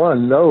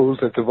 101 knows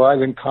that divide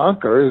and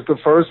conquer is the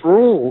first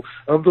rule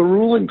of the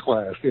ruling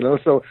class,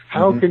 so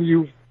how can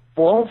you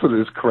fall for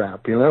this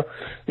crap, I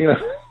mean,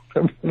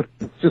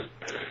 it's just,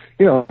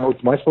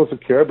 am I supposed to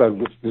care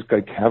about if this guy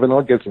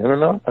Kavanaugh gets in or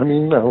not? I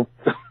mean, no.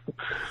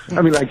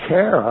 I mean, I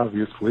care,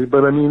 obviously,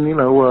 but I mean, you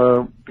know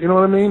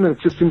what I mean? It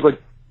just seems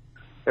like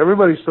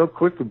everybody's so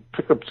quick to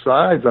pick up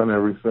sides on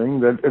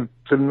everything that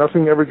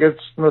nothing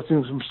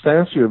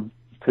substantive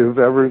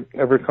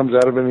ever comes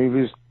out of any of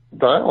these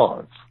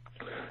dialogues.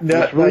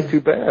 It's really too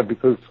bad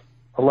because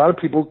a lot of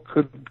people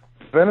could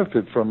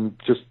benefit from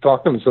just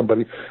talking to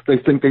somebody they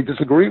think they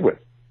disagree with.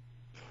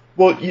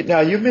 Well, now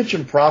you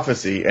mentioned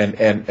prophecy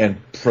and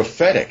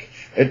prophetic.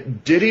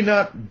 Did he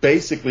not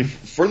basically,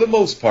 for the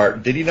most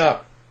part, did he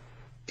not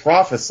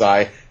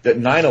prophesy that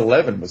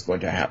 9/11 was going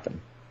to happen?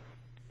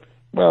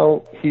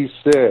 Well, he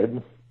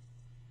said,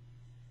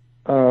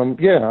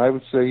 I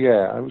would say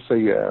yeah.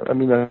 I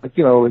mean, if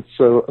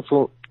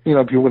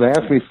you would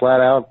ask me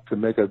flat out to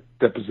make a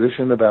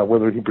deposition about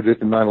whether he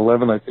predicted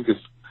 9/11, I think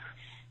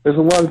there's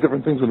a lot of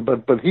different things,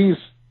 but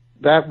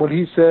what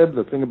he said,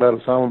 the thing about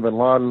Osama bin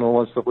Laden and all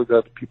that stuff like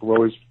that people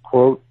always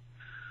quote,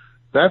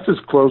 that's as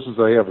close as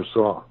I ever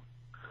saw.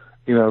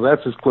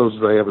 That's as close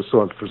as I ever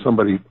saw for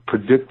somebody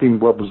predicting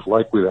what was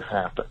likely to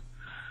happen.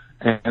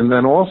 And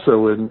then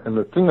also, and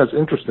the thing that's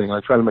interesting, I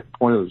try to make a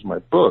point of this in my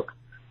book,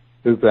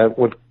 is that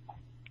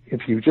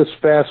if you just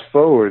fast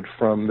forward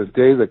from the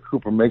day that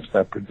Cooper makes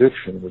that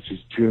prediction, which is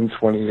June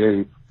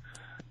 28th,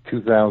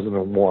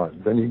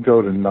 2001, then you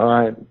go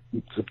to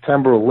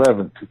September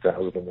 11th,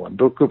 2001.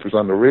 Bill Cooper's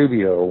on the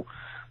radio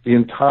the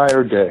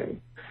entire day.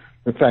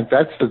 In fact,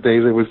 that's the day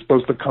they were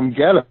supposed to come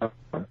get him,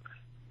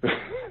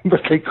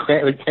 but they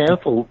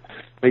canceled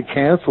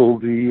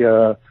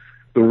the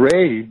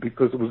raid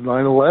because it was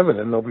 9/11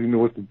 and nobody knew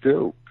what to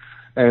do.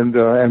 And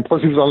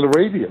plus he was on the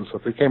radio, so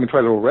if they came and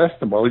tried to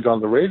arrest him while he's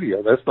on the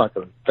radio, that's not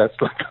gonna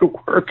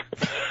work.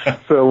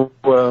 So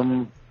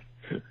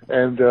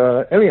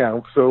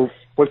anyhow, so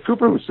what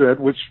Cooper said,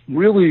 which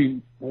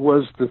really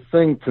was the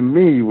thing to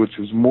me, which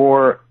was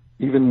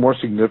even more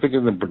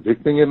significant than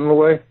predicting it in a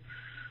way,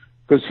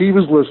 because he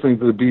was listening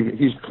to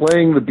he's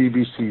playing the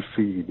BBC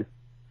feed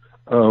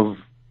of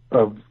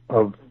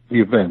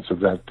the events of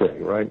that day,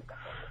 right?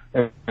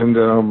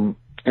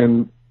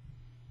 And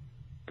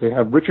they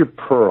have Richard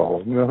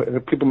Pearl.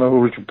 People know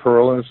who Richard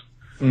Pearl is.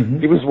 Mm-hmm.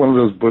 He was one of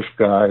those Bush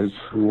guys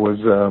who was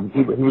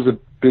he was a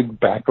big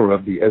backer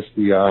of the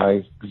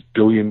SDI, this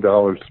 $1 billion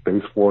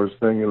Space Force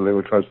thing, they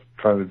were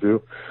trying to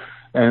do.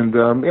 And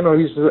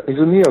he's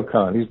a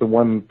neocon. He's the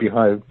one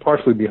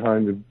partially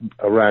behind the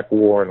Iraq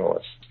War and all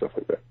that stuff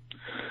like that.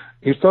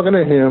 He's talking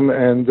to him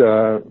and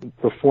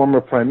the former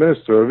Prime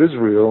Minister of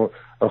Israel,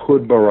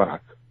 Ehud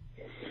Barak.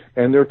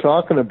 And they're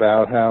talking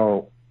about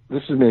how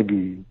this is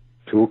maybe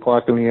 2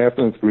 o'clock in the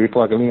afternoon, 3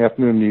 o'clock in the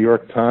afternoon, New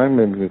York time,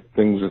 and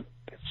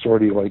it's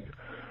already like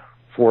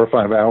 4 or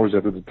 5 hours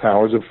after the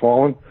towers have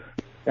fallen.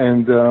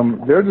 And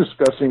they're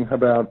discussing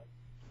about,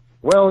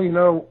 we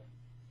know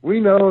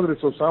that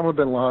it's Osama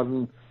bin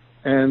Laden,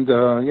 and,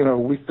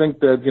 we think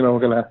that, we're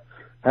going to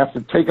have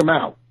to take him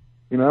out,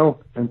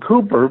 And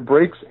Cooper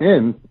breaks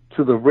in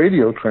to the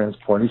radio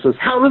transport, and he says,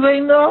 how do they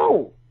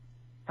know?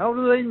 How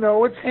do they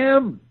know it's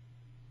him?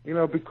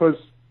 Because,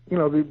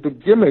 the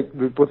gimmick,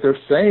 what they're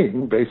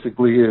saying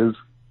basically is,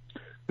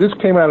 this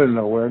came out of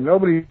nowhere.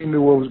 Nobody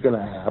knew what was going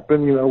to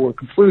happen. We're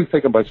completely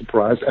taken by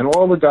surprise. And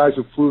all the guys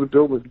who flew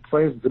the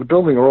planes into the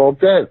building are all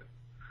dead.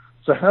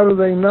 So how do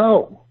they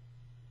know?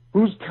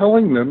 Who's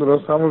telling them that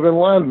Osama bin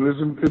Laden is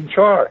in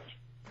charge?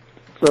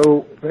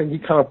 So then he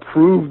kind of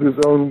proved his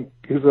own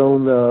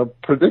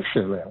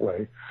prediction that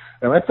way.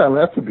 And I found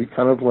that to be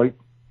kind of like,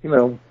 I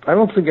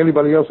don't think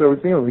anybody else ever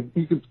seen it.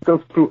 You could go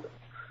through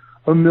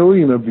 1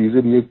 million of these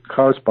idiot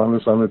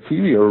correspondents on the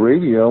TV or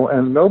radio,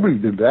 and nobody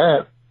did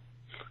that.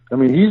 I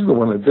mean, he's the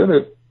one that did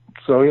it.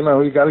 So,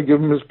 you got to give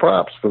him his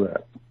props for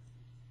that.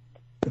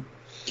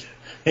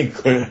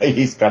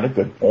 He's got a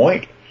good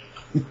point.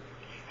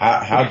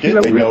 How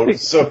did they know?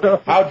 So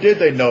how did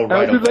they know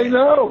right away? How did they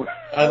know?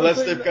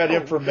 Unless they've got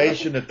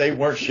information that they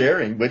weren't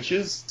sharing, which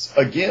is,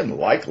 again,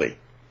 likely.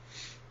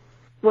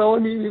 Well, I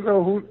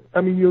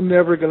mean, you're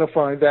never going to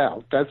find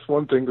out. That's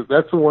one thing.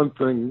 That's the one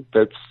thing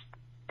that's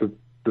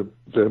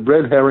the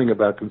red herring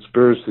about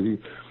conspiracy.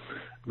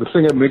 The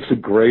thing that makes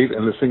it great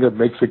and the thing that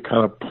makes it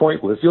kind of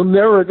pointless, you're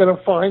never going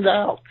to find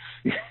out.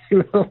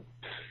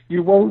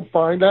 You won't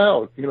find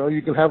out.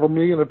 You can have a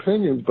million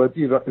opinions, but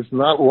it's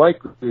not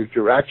likely that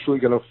you're actually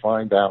going to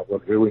find out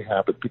what really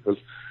happened because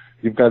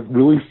you've got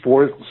really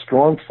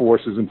strong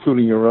forces,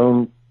 including your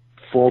own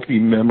faulty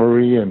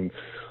memory and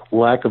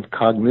lack of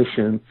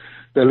cognition,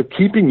 that are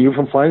keeping you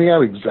from finding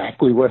out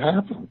exactly what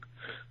happened.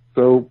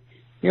 So,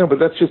 but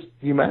that's just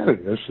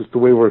humanity. That's just the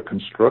way we're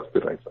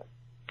constructed, I think.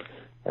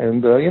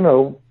 And,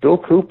 Bill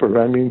Cooper,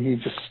 I mean, he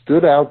just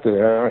stood out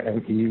there,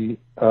 and he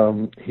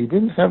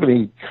didn't have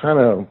any kind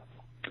of,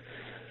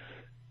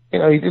 he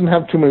didn't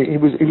have too many, he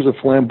was a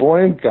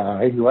flamboyant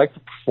guy. He liked to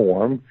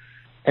perform,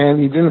 and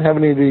he didn't have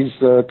any of these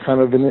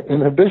kind of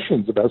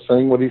inhibitions about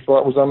saying what he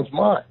thought was on his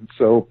mind.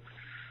 So,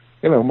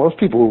 most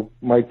people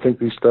might think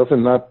these stuff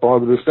and not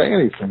bother to say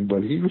anything,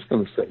 but he was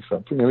going to say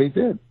something, and he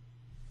did.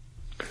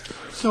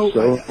 So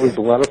it was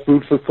a lot of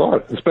food for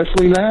thought,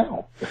 especially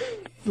now.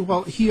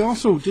 Well,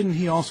 didn't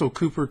he also,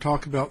 Cooper,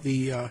 talk about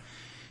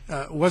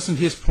wasn't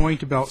his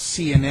point about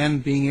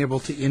CNN being able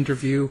to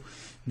interview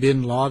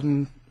bin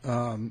Laden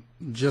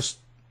just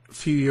a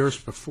few years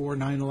before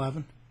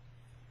 9/11?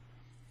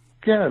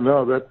 Yeah,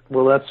 no,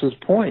 that's his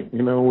point.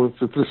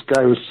 If this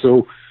guy was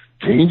so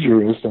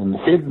dangerous and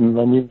hidden,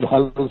 I mean,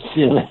 how does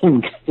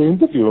CNN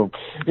interview him?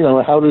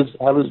 How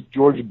does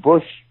George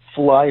Bush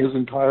fly his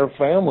entire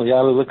family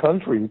out of the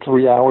country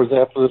 3 hours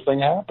after the thing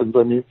happens?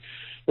 I mean,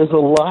 there's a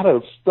lot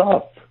of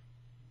stuff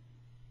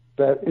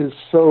that is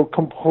so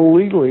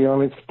completely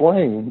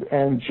unexplained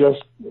and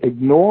just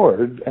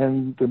ignored.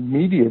 And the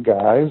media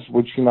guys,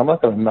 which, I'm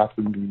not going to knock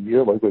the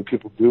media like what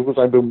people do, because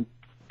I've been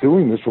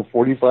doing this for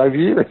 45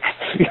 years.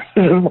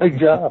 It's my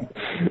job.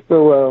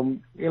 So,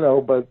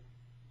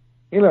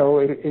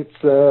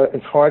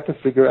 it's hard to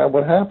figure out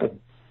what happened.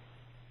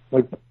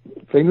 Like,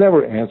 they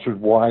never answered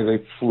why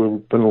they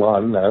flew bin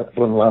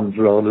Laden's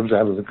relatives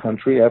out of the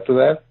country after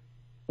that.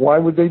 Why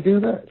would they do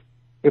that?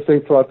 If they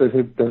thought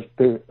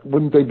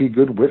wouldn't they be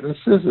good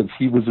witnesses if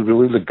he was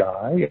really the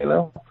guy,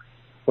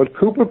 What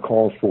Cooper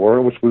calls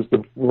for, which was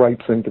the right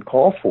thing to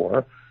call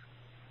for,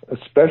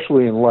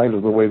 especially in light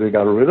of the way they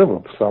got rid of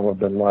Osama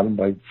bin Laden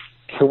by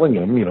killing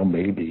him,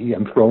 maybe,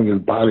 and throwing his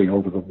body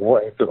over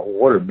into the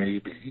water,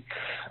 maybe,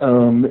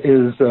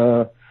 is,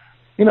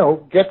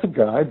 get the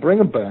guy, bring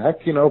him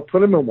back,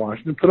 put him in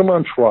Washington, put him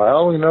on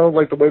trial,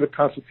 like the way the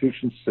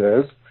Constitution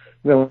says,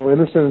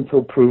 innocent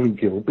until proven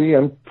guilty,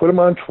 and put him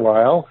on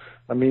trial.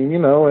 I mean,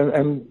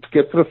 and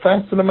get to the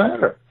facts of the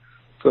matter.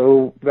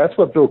 So that's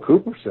what Bill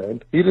Cooper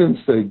said. He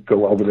didn't say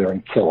go over there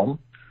and kill him.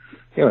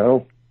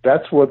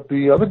 That's what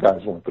the other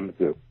guys wanted to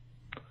do.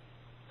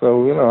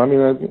 So,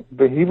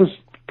 he was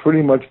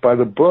pretty much by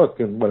the book,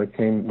 and when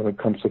it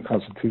comes to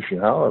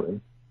constitutionality.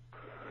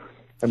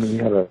 I mean, he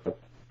had a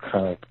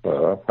kind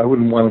of, I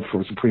wouldn't want him for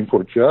a Supreme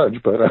Court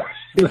judge, but,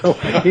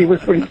 he was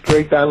pretty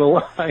straight down the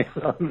line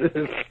on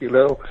this,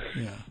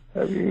 Yeah.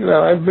 I mean,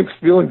 I have mixed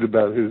feelings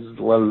about a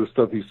lot of the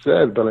stuff he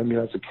said, but I mean,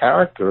 as a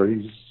character,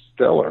 he's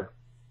stellar.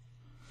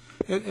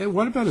 And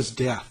what about his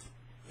death?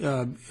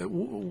 How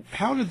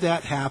did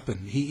that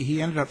happen?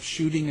 He ended up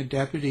shooting a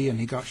deputy, and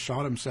he got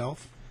shot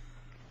himself?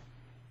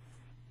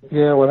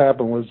 Yeah, what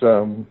happened was,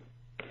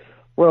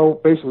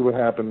 basically what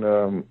happened,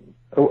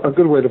 a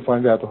good way to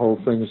find out the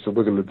whole thing is to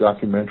look at a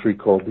documentary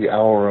called The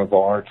Hour of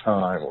Our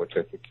Time, which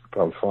I think you can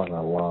probably find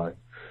online,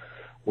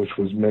 which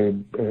was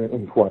made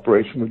in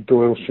cooperation with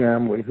Doyle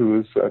Shamley,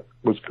 who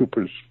was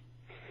Cooper's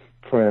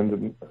friend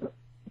and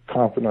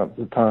confidant at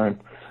the time.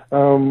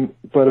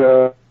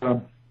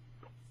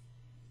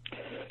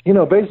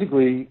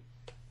 Basically,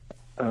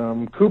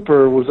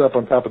 Cooper was up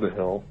on top of the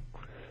hill,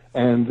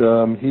 and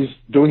he's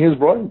doing his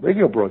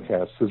radio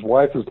broadcasts. His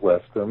wife has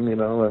left him,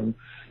 and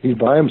he's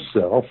by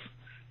himself.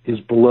 His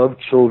beloved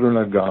children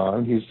are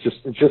gone. He's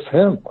just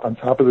him on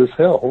top of this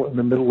hill in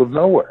the middle of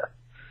nowhere.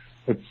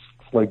 It's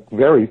like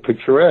very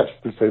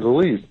picturesque, to say the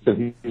least, that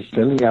he's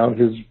sending out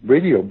his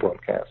radio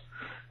broadcast.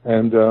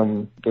 And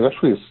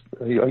actually,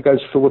 are you guys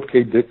Philip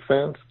K. Dick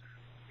fans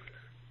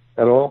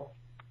at all?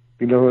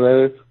 You know who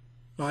that is?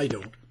 I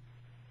don't.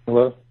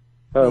 Hello?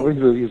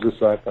 He's a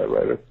sci-fi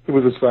writer. He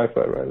was a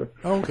sci-fi writer.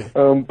 Oh, okay.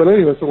 But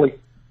anyway, so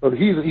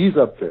he's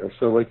up there.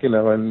 So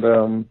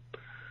and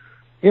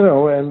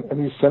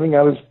he's sending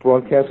out his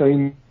broadcast, and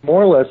he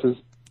more or less is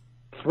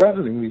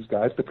threatening these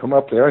guys to come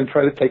up there and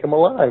try to take him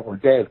alive or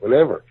dead,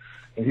 whatever.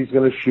 And he's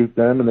going to shoot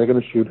them, and they're going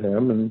to shoot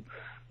him, and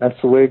that's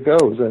the way it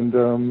goes.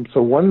 And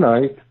so one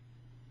night,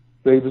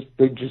 they just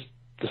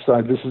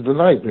decide this is the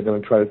night they're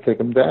going to try to take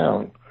him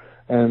down.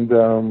 And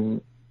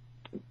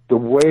the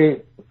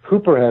way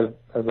Cooper had,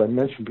 as I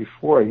mentioned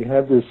before, he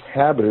had this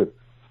habit,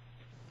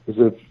 is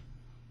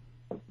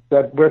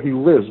that where he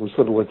lives was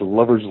sort of like the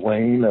lover's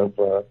lane of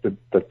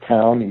the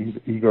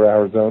town, Eager,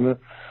 Arizona.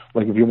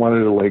 Like if you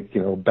wanted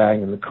to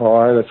bang in the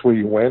car, that's where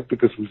you went,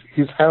 because it was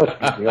his house,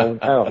 the own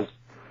house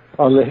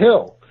on the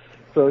hill.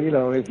 So,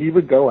 he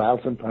would go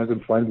out sometimes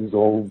and find these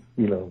old,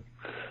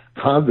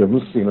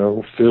 condoms,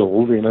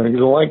 filled, he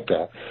didn't like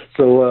that.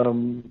 So, I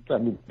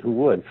mean, who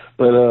would?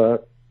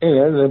 But,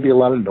 there'd be a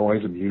lot of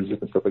noise and music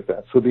and stuff like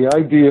that. So the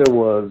idea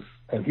was,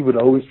 and he would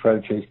always try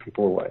to chase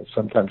people away,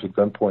 sometimes at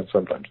gunpoint,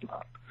 sometimes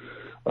not.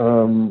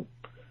 And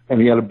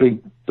he had a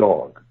big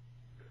dog,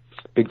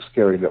 big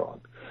scary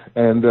dog.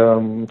 And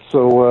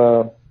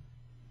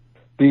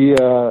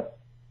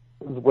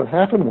what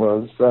happened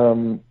was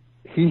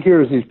he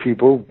hears these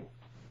people,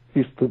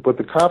 what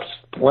the cops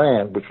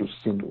planned, which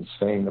seemed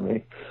insane to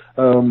me,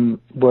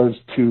 was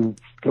to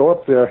go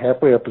up there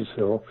halfway up his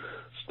hill,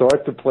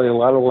 start to play a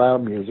lot of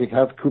loud music,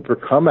 have Cooper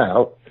come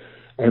out,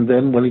 and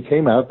then when he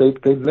came out,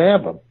 they'd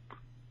nab him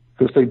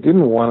because they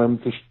didn't want him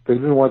to. They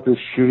didn't want this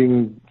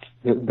shooting.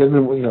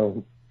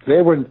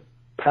 They were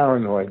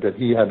paranoid that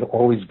he had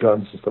all these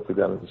guns and stuff like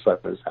that inside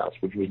of his house,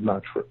 which was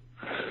not true.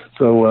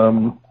 So,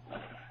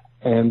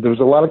 and there was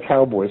a lot of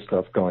cowboy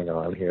stuff going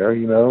on here.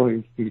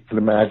 You can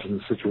imagine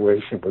the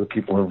situation with the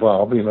people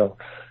involved.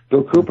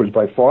 Bill Cooper is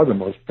by far the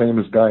most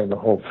famous guy in the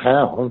whole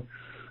town,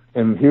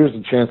 and here's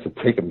a chance to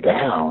take him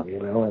down.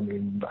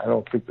 I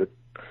don't think that.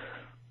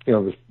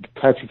 The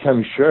Apache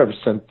County Sheriff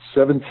sent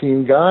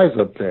 17 guys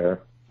up there.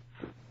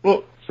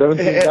 Well,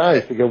 17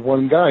 guys to get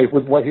one guy.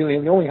 With what he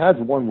only has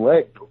one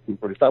leg.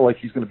 But it's not like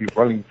he's going to be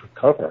running for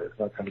cover,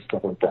 that kind of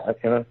stuff like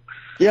that.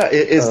 Yeah,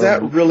 is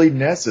that really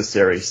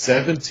necessary?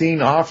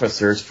 17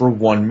 officers for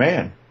one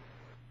man?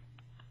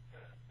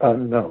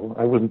 No,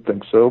 I wouldn't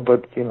think so.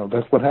 But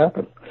that's what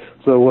happened.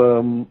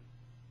 So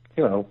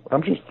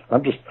I'm just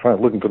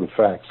looking for the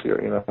facts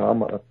here.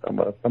 I'm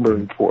a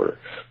reporter.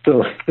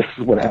 So this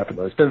is what happened.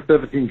 I sent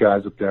 17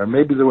 guys up there.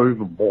 Maybe there were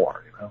even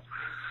more.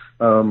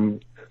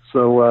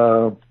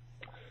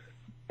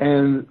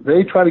 And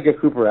they try to get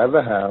Cooper out of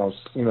the house,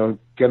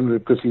 get him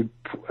because he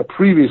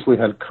previously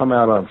had come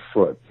out on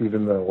foot,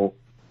 even though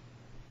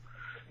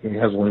he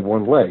has only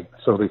one leg.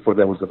 So they thought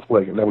that was a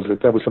flag, and that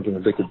was something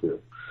that they could do.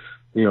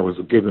 Was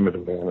to give them an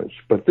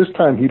advantage. But this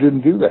time he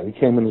didn't do that. He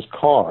came in his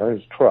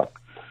truck,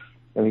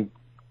 and he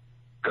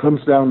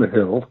comes down the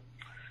hill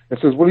and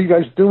says, "What are you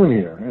guys doing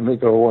here?" And they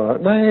go,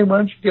 "Hey, why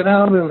don't you get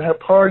out and have a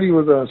party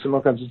with us?" and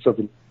all kinds of stuff.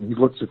 And he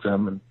looks at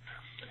them, and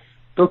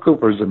Bill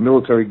Cooper is a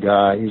military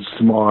guy. He's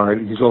smart.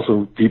 He's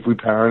also deeply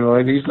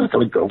paranoid. He's not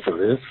going to go for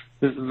this.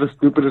 This is the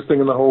stupidest thing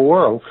in the whole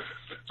world.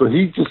 So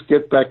he just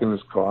gets back in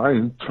his car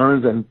and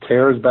turns and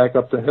tears back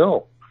up the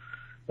hill.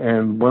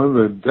 And one of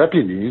the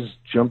deputies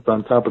jumped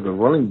on top of the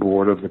running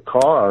board of the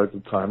car at the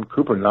time.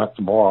 Cooper knocked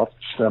him off.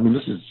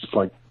 This is just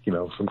like,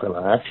 some kind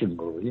of action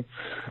movie.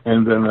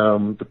 And then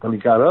when he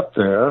got up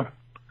there,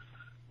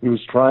 he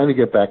was trying to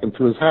get back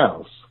into his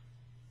house.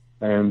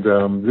 And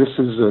this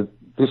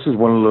is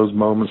one of those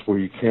moments where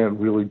you can't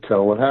really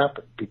tell what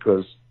happened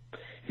because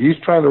he's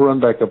trying to run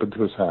back up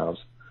into his house.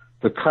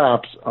 The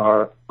cops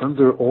are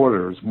under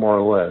orders, more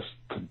or less,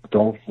 to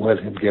don't let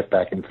him get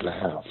back into the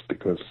house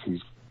because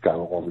he's got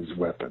all these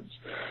weapons,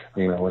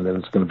 and then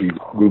it's going to be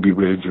Ruby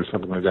Ridge or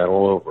something like that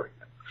all over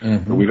again.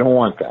 Mm-hmm. But we don't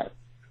want that.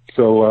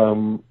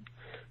 So,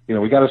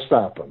 we got to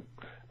stop him.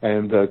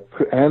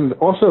 And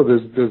also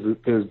there's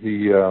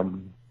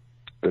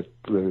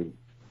the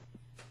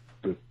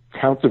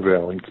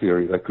countervailing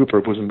theory that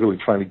Cooper wasn't really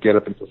trying to get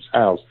up into his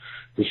house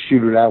to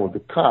shoot it out with the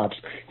cops.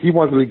 He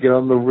wanted to get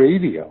on the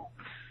radio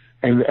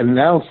and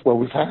announce what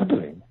was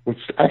happening, which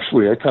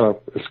actually I kind of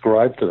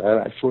ascribed to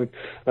that actually,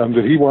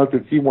 that he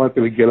wanted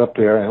to get up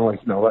there and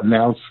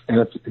announce,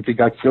 and if he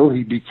got killed,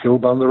 he'd be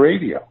killed on the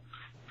radio,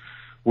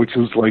 which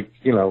was like,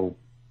 I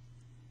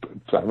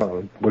don't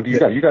know. What do you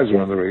guys? You guys are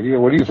on the radio.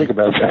 What do you think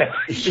about that?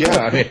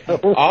 Yeah,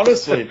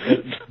 honestly,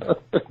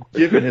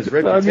 given his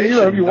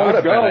reputation, if you want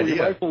to go, idea.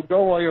 You might as well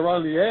go while you're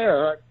on the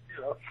air.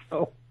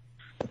 So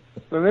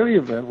in any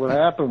event, what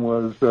happened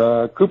was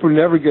Cooper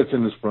never gets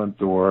in his front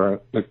door.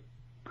 The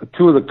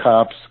two of the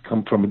cops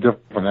come from a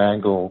different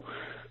angle,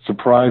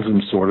 surprise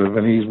him sort of,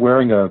 and he's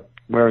wearing a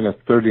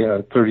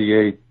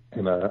 38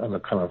 in a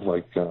kind of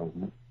like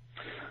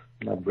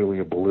not really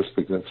a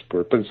ballistic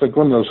expert, but it's like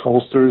one of those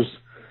holsters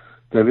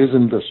that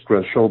isn't a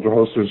shoulder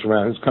holster. It's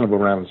kind of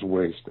around his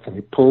waist. And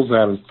he pulls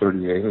out his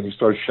 38 and he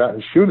starts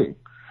shooting.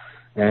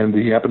 And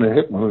he happened to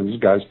hit one of these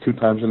guys 2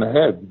 times in the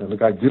head. And the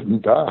guy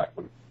didn't die,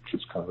 which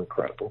is kind of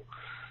incredible.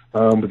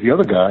 But the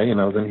other guy,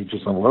 then he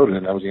just unloaded,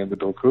 and that was the end of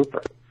Bill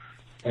Cooper.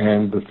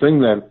 And the thing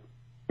that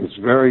is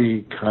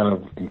very kind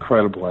of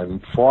incredible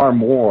and far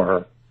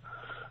more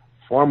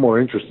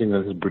interesting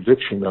than his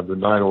prediction of the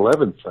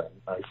 9/11 thing,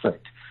 I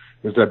think,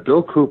 is that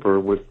Bill Cooper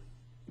would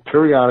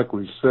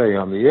periodically say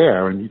on the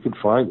air, and you can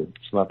find it,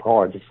 it's not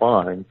hard to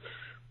find,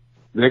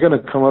 they're going to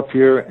come up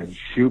here and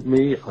shoot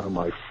me on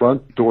my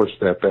front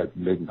doorstep at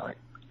midnight.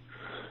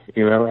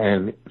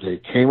 And they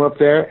came up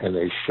there and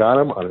they shot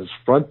him on his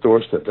front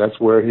doorstep. That's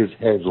where his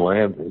head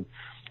landed.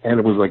 And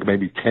it was like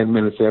maybe 10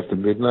 minutes after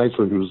midnight,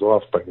 so he was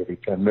off by maybe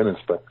 10 minutes,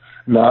 but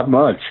not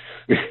much,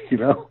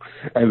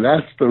 And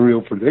that's the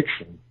real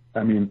prediction.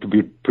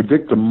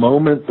 Predict the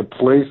moment, the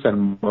place,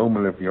 and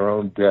moment of your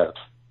own death.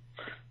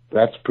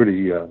 That's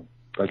pretty. I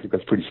think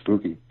that's pretty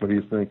spooky. What do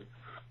you think?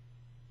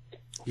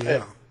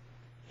 Yeah.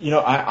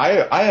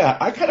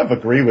 I kind of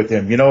agree with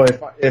him.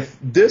 If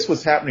this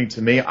was happening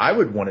to me, I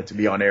would want it to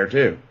be on air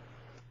too.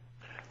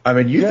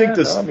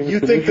 It's an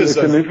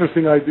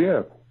interesting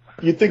idea.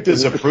 You think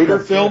this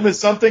Zapruder film is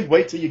something?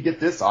 Wait till you get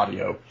this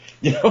audio.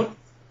 Yeah,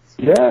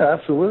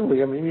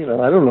 absolutely. I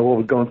don't know what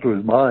was going through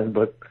his mind,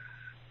 but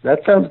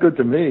that sounds good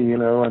to me.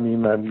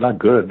 Not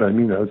good, but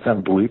it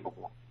sounds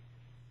believable.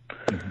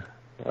 Mm-hmm.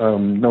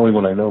 Knowing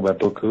what I know about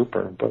Bill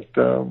Cooper, but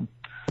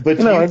But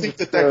do you think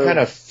that kind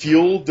of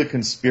fueled the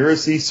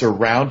conspiracy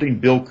surrounding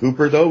Bill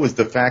Cooper, though, was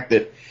the fact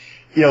that,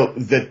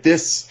 that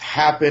this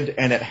happened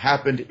and it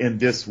happened in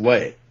this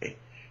way?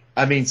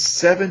 I mean,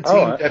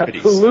 17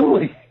 deputies.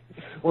 Absolutely.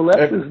 Well,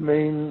 that's his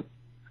main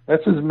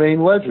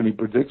legend. He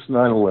predicts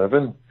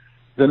 9/11.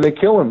 Then they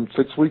kill him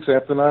 6 weeks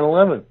after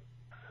 9/11.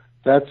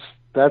 That's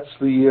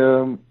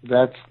the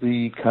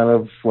kind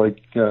of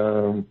like,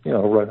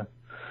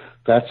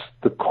 that's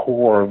the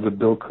core of the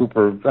Bill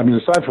Cooper. I mean,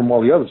 aside from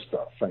all the other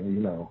stuff,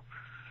 the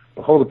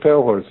whole The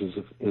Pale Horse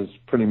is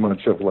pretty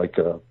much of like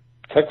a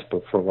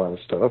textbook for a lot of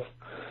stuff.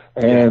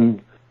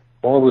 And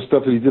all the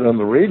stuff that he did on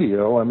the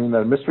radio, I mean,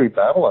 that Mystery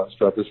Babylon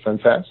stuff is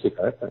fantastic,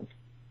 I think.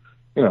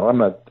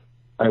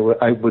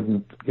 I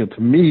wouldn't,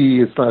 to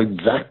me, it's not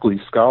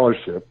exactly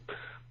scholarship,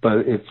 but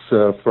it's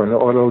for an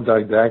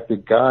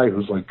autodidactic guy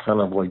who's like kind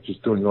of like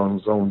just doing on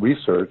his own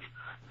research,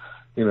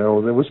 it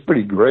was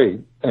pretty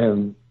great.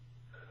 And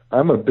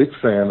I'm a big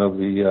fan of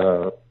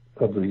the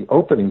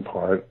opening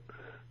part,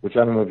 which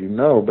I don't know if you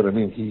know, but I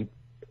mean,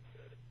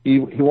 he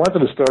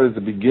wanted to start at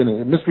the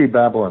beginning. Mystery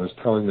Babylon is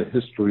telling the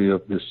history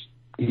of this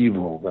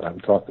evil that I'm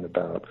talking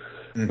about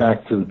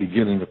back to the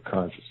beginning of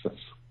consciousness.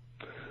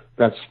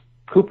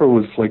 Cooper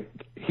was like,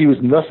 he was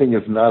nothing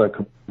if not a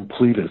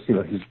completist.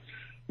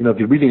 If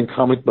you're reading a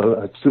comic book,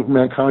 a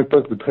Superman comic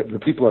book, the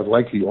people that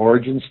like the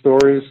origin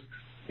stories,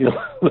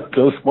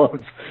 those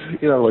ones,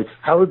 like,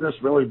 how did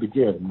this really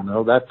begin?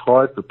 That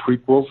part, the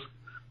prequels,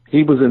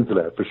 he was into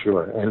that for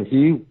sure. And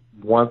he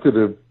more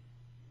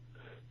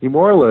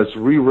or less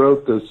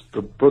rewrote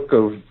the book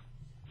of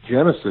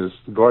Genesis,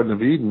 the Garden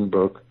of Eden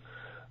book,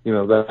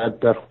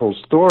 that whole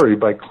story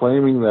by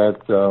claiming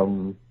that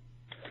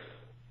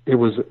it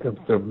was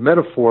the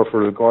metaphor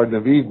for the Garden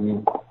of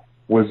Eden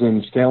was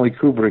in Stanley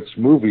Kubrick's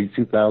movie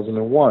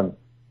 2001.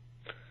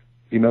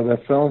 You know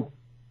that film?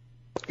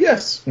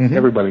 Yes. Mm-hmm.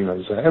 Everybody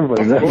knows that.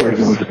 Everybody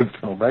knows that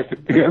film, right?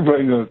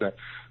 Everybody knows that.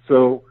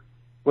 So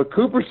what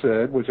Cooper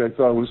said, which I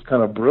thought was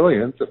kind of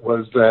brilliant,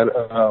 was that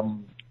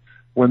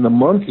when the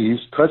monkeys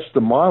touch the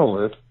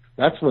monolith,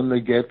 that's when they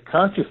get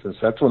consciousness.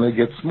 That's when they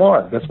get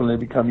smart. That's when they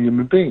become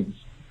human beings.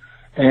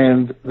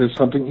 And there's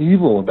something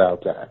evil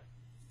about that.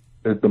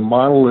 That the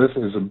monolith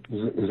is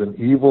an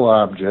evil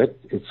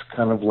object. It's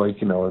kind of like,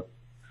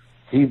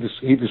 he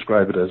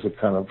described it as a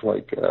kind of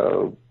like,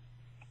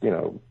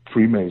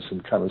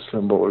 Freemason kind of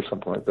symbol or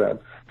something like that.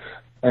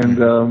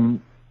 And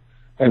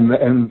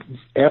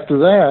after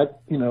that,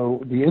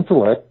 the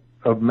intellect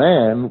of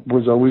man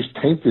was always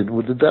tainted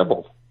with the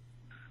devil,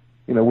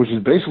 which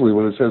is basically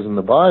what it says in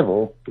the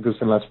Bible, because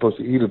they're not supposed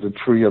to eat of the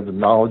tree of the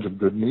knowledge of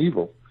good and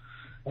evil.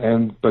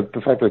 But the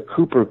fact that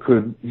Cooper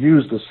could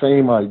use the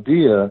same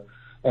idea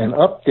and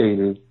update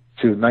it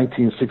to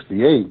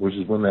 1968, which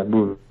is when that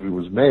movie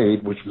was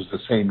made, which was the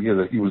same year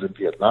that he was in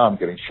Vietnam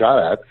getting shot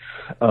at,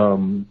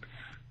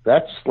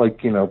 that's like,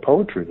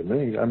 poetry to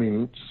me. I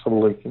mean, it's sort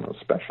of like,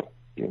 special.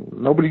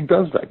 Nobody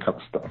does that kind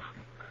of stuff.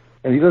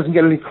 And he doesn't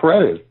get any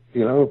credit,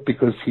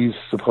 because he's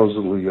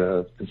supposedly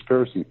a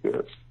conspiracy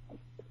theorist.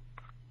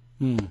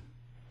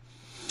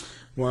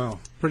 Wow,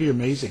 pretty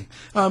amazing.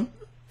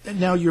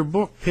 Now, your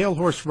book, Pale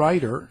Horse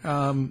Rider,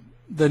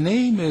 the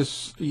name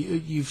is,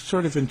 you've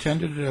sort of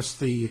intended it as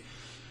the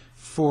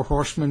Four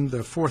Horsemen,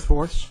 the fourth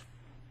horse?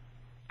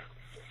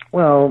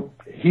 Well,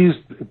 he's,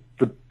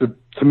 the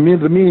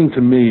meaning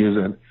to me is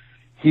that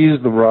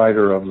he's the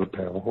rider of the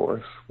Pale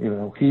Horse.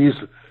 And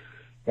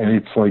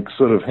it's like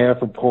sort of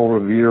half a Paul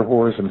Revere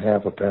horse and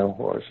half a pale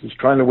horse. He's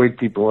trying to wake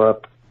people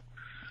up,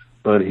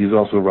 but he's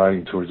also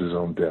riding towards his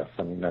own death.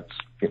 I mean, that's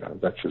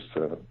just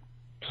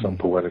some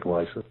poetic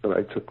license that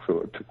I took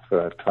for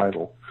that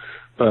title.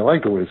 But I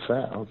like the way it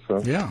sounds.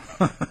 So. Yeah.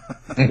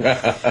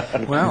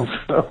 Wow.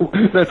 So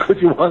that's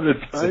what you want the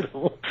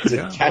title.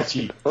 It's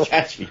catchy.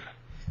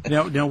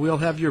 Now we'll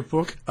have your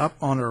book up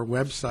on our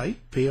website,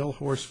 Pale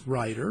Horse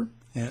Rider,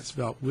 and it's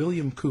about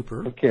William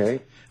Cooper.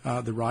 Okay.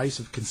 The Rise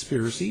of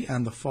Conspiracy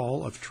and the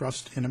Fall of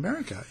Trust in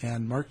America.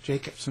 And Mark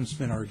Jacobson's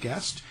been our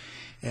guest,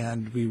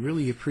 and we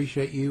really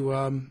appreciate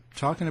you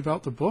talking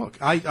about the book.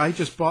 I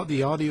just bought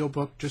the audio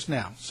book just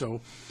now,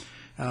 so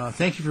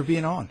thank you for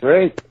being on.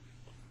 Great.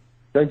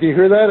 Do you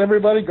hear that,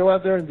 everybody? Go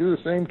out there and do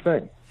the same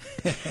thing.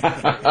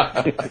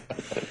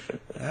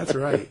 That's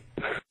right.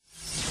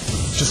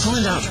 To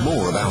find out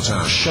more about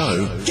our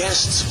show,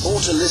 guests,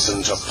 or to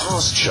listen to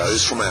past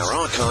shows from our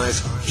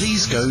archive,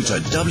 please go to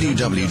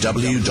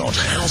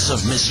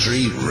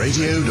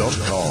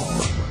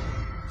www.houseofmysteryradio.com.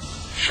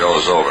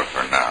 Show's over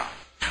for now.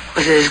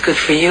 Was it as good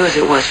for you as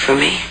it was for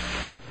me?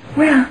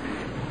 Well,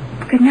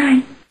 good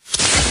night.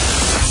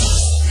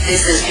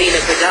 This has been a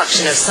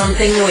production of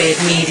Something Weird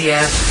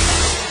Media.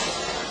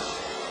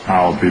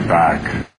 I'll be back.